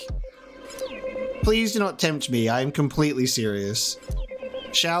disk? Please do not tempt me, I am completely serious.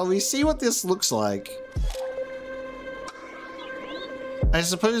 Shall we see what this looks like? I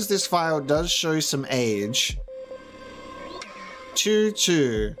suppose this file does show some age.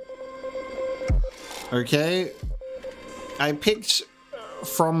 2-2. Okay. I picked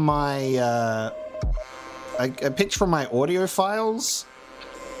from my I picked from my audio files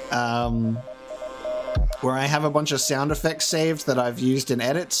where I have a bunch of sound effects saved that I've used in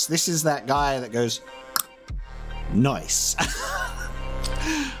edits. This is that guy that goes nice.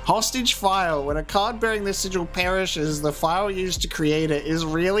 Hostage file. When a card bearing this sigil perishes, the file used to create it is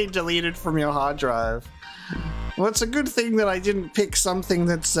really deleted from your hard drive. Well, it's a good thing that I didn't pick something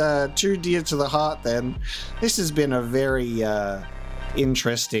that's too dear to the heart then. This has been a very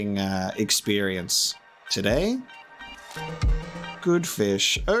interesting experience today. Good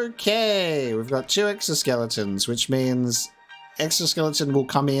fish. Okay, we've got 2 exoskeletons, which means exoskeleton will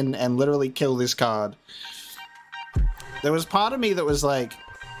come in and literally kill this card. There was part of me that was like,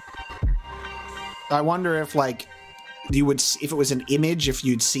 I wonder if like you would, if it was an image, if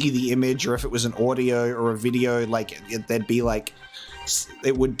you'd see the image, or if it was an audio or a video, like there'd be like,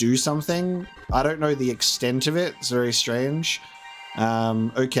 it would do something. I don't know the extent of it. It's very strange.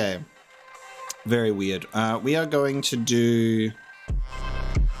 Okay. Very weird. We are going to do...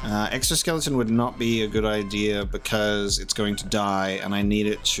 exoskeleton would not be a good idea because it's going to die and I need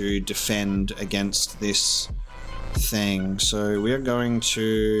it to defend against this thing. So we are going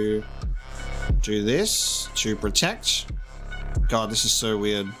to do this to protect. God, this is so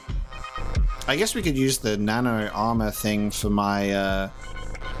weird. I guess we could use the nano armor thing for my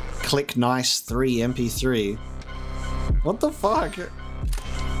Click Nice 3 MP3. What the fuck?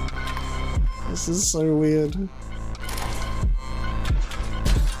 This is so weird.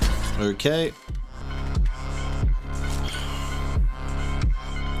 Okay.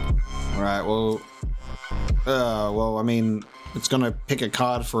 Alright, well, I mean, it's gonna pick a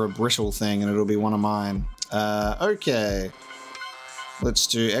card for a brittle thing and it'll be one of mine. Okay. Let's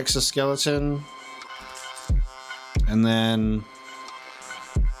do exoskeleton. And then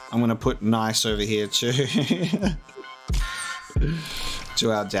I'm gonna put nice over here too.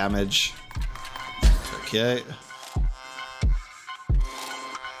 To our damage. Okay.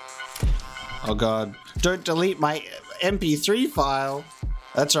 Oh god. Don't delete my MP3 file.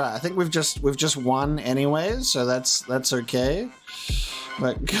 That's right. I think we've just won anyways, so that's okay.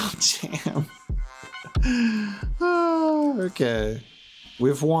 But goddamn. Oh, okay.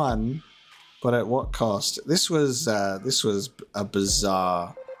 We've won, but at what cost? This was a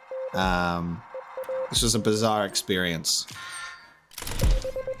bizarre experience.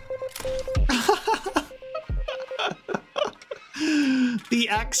 The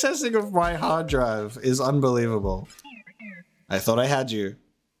accessing of my hard drive is unbelievable. I thought I had you.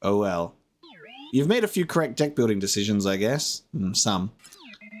 Oh well. You've made a few correct deck building decisions, I guess. Some.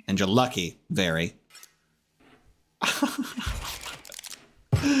 And you're lucky. Very.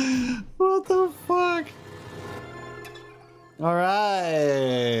 What the fuck?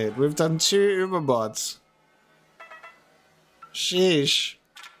 Alright. We've done 2 Uberbots. Sheesh.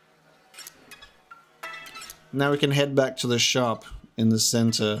 Now we can head back to the shop in the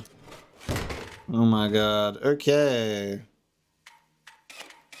center. Oh my god. Okay.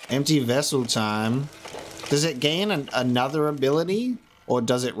 Empty vessel time. Does it gain another ability? Or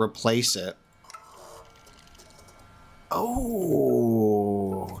does it replace it?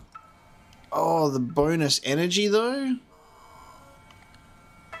 Oh. Oh, the bonus energy though?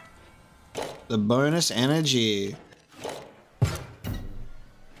 The bonus energy.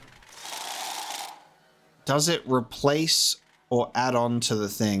 Does it replace or add on to the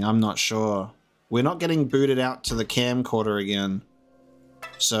thing? I'm not sure. we're not getting booted out to the camcorder again.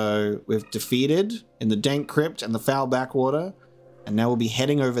 So we've defeated in the dank crypt and the foul backwater, and now we'll be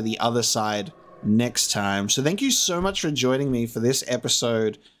heading over the other side next time. So thank you so much for joining me for this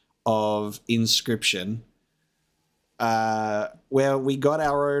episode of Inscryption, where we got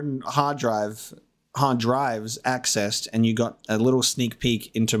our own hard drives accessed, and you got a little sneak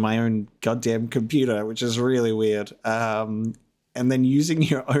peek into my own goddamn computer, which is really weird. And then using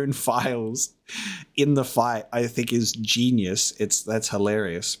your own files in the fight, I think, is genius. That's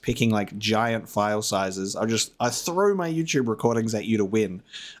hilarious. Picking like giant file sizes. I throw my YouTube recordings at you to win.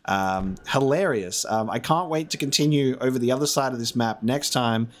 Hilarious. I can't wait to continue over the other side of this map next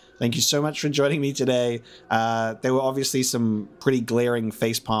time. Thank you so much for joining me today. There were obviously some pretty glaring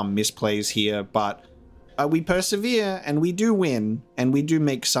facepalm misplays here, but we persevere and we do win, and we do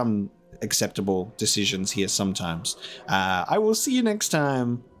make some acceptable decisions here sometimes. I will see you next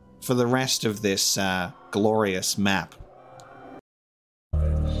time for the rest of this glorious map.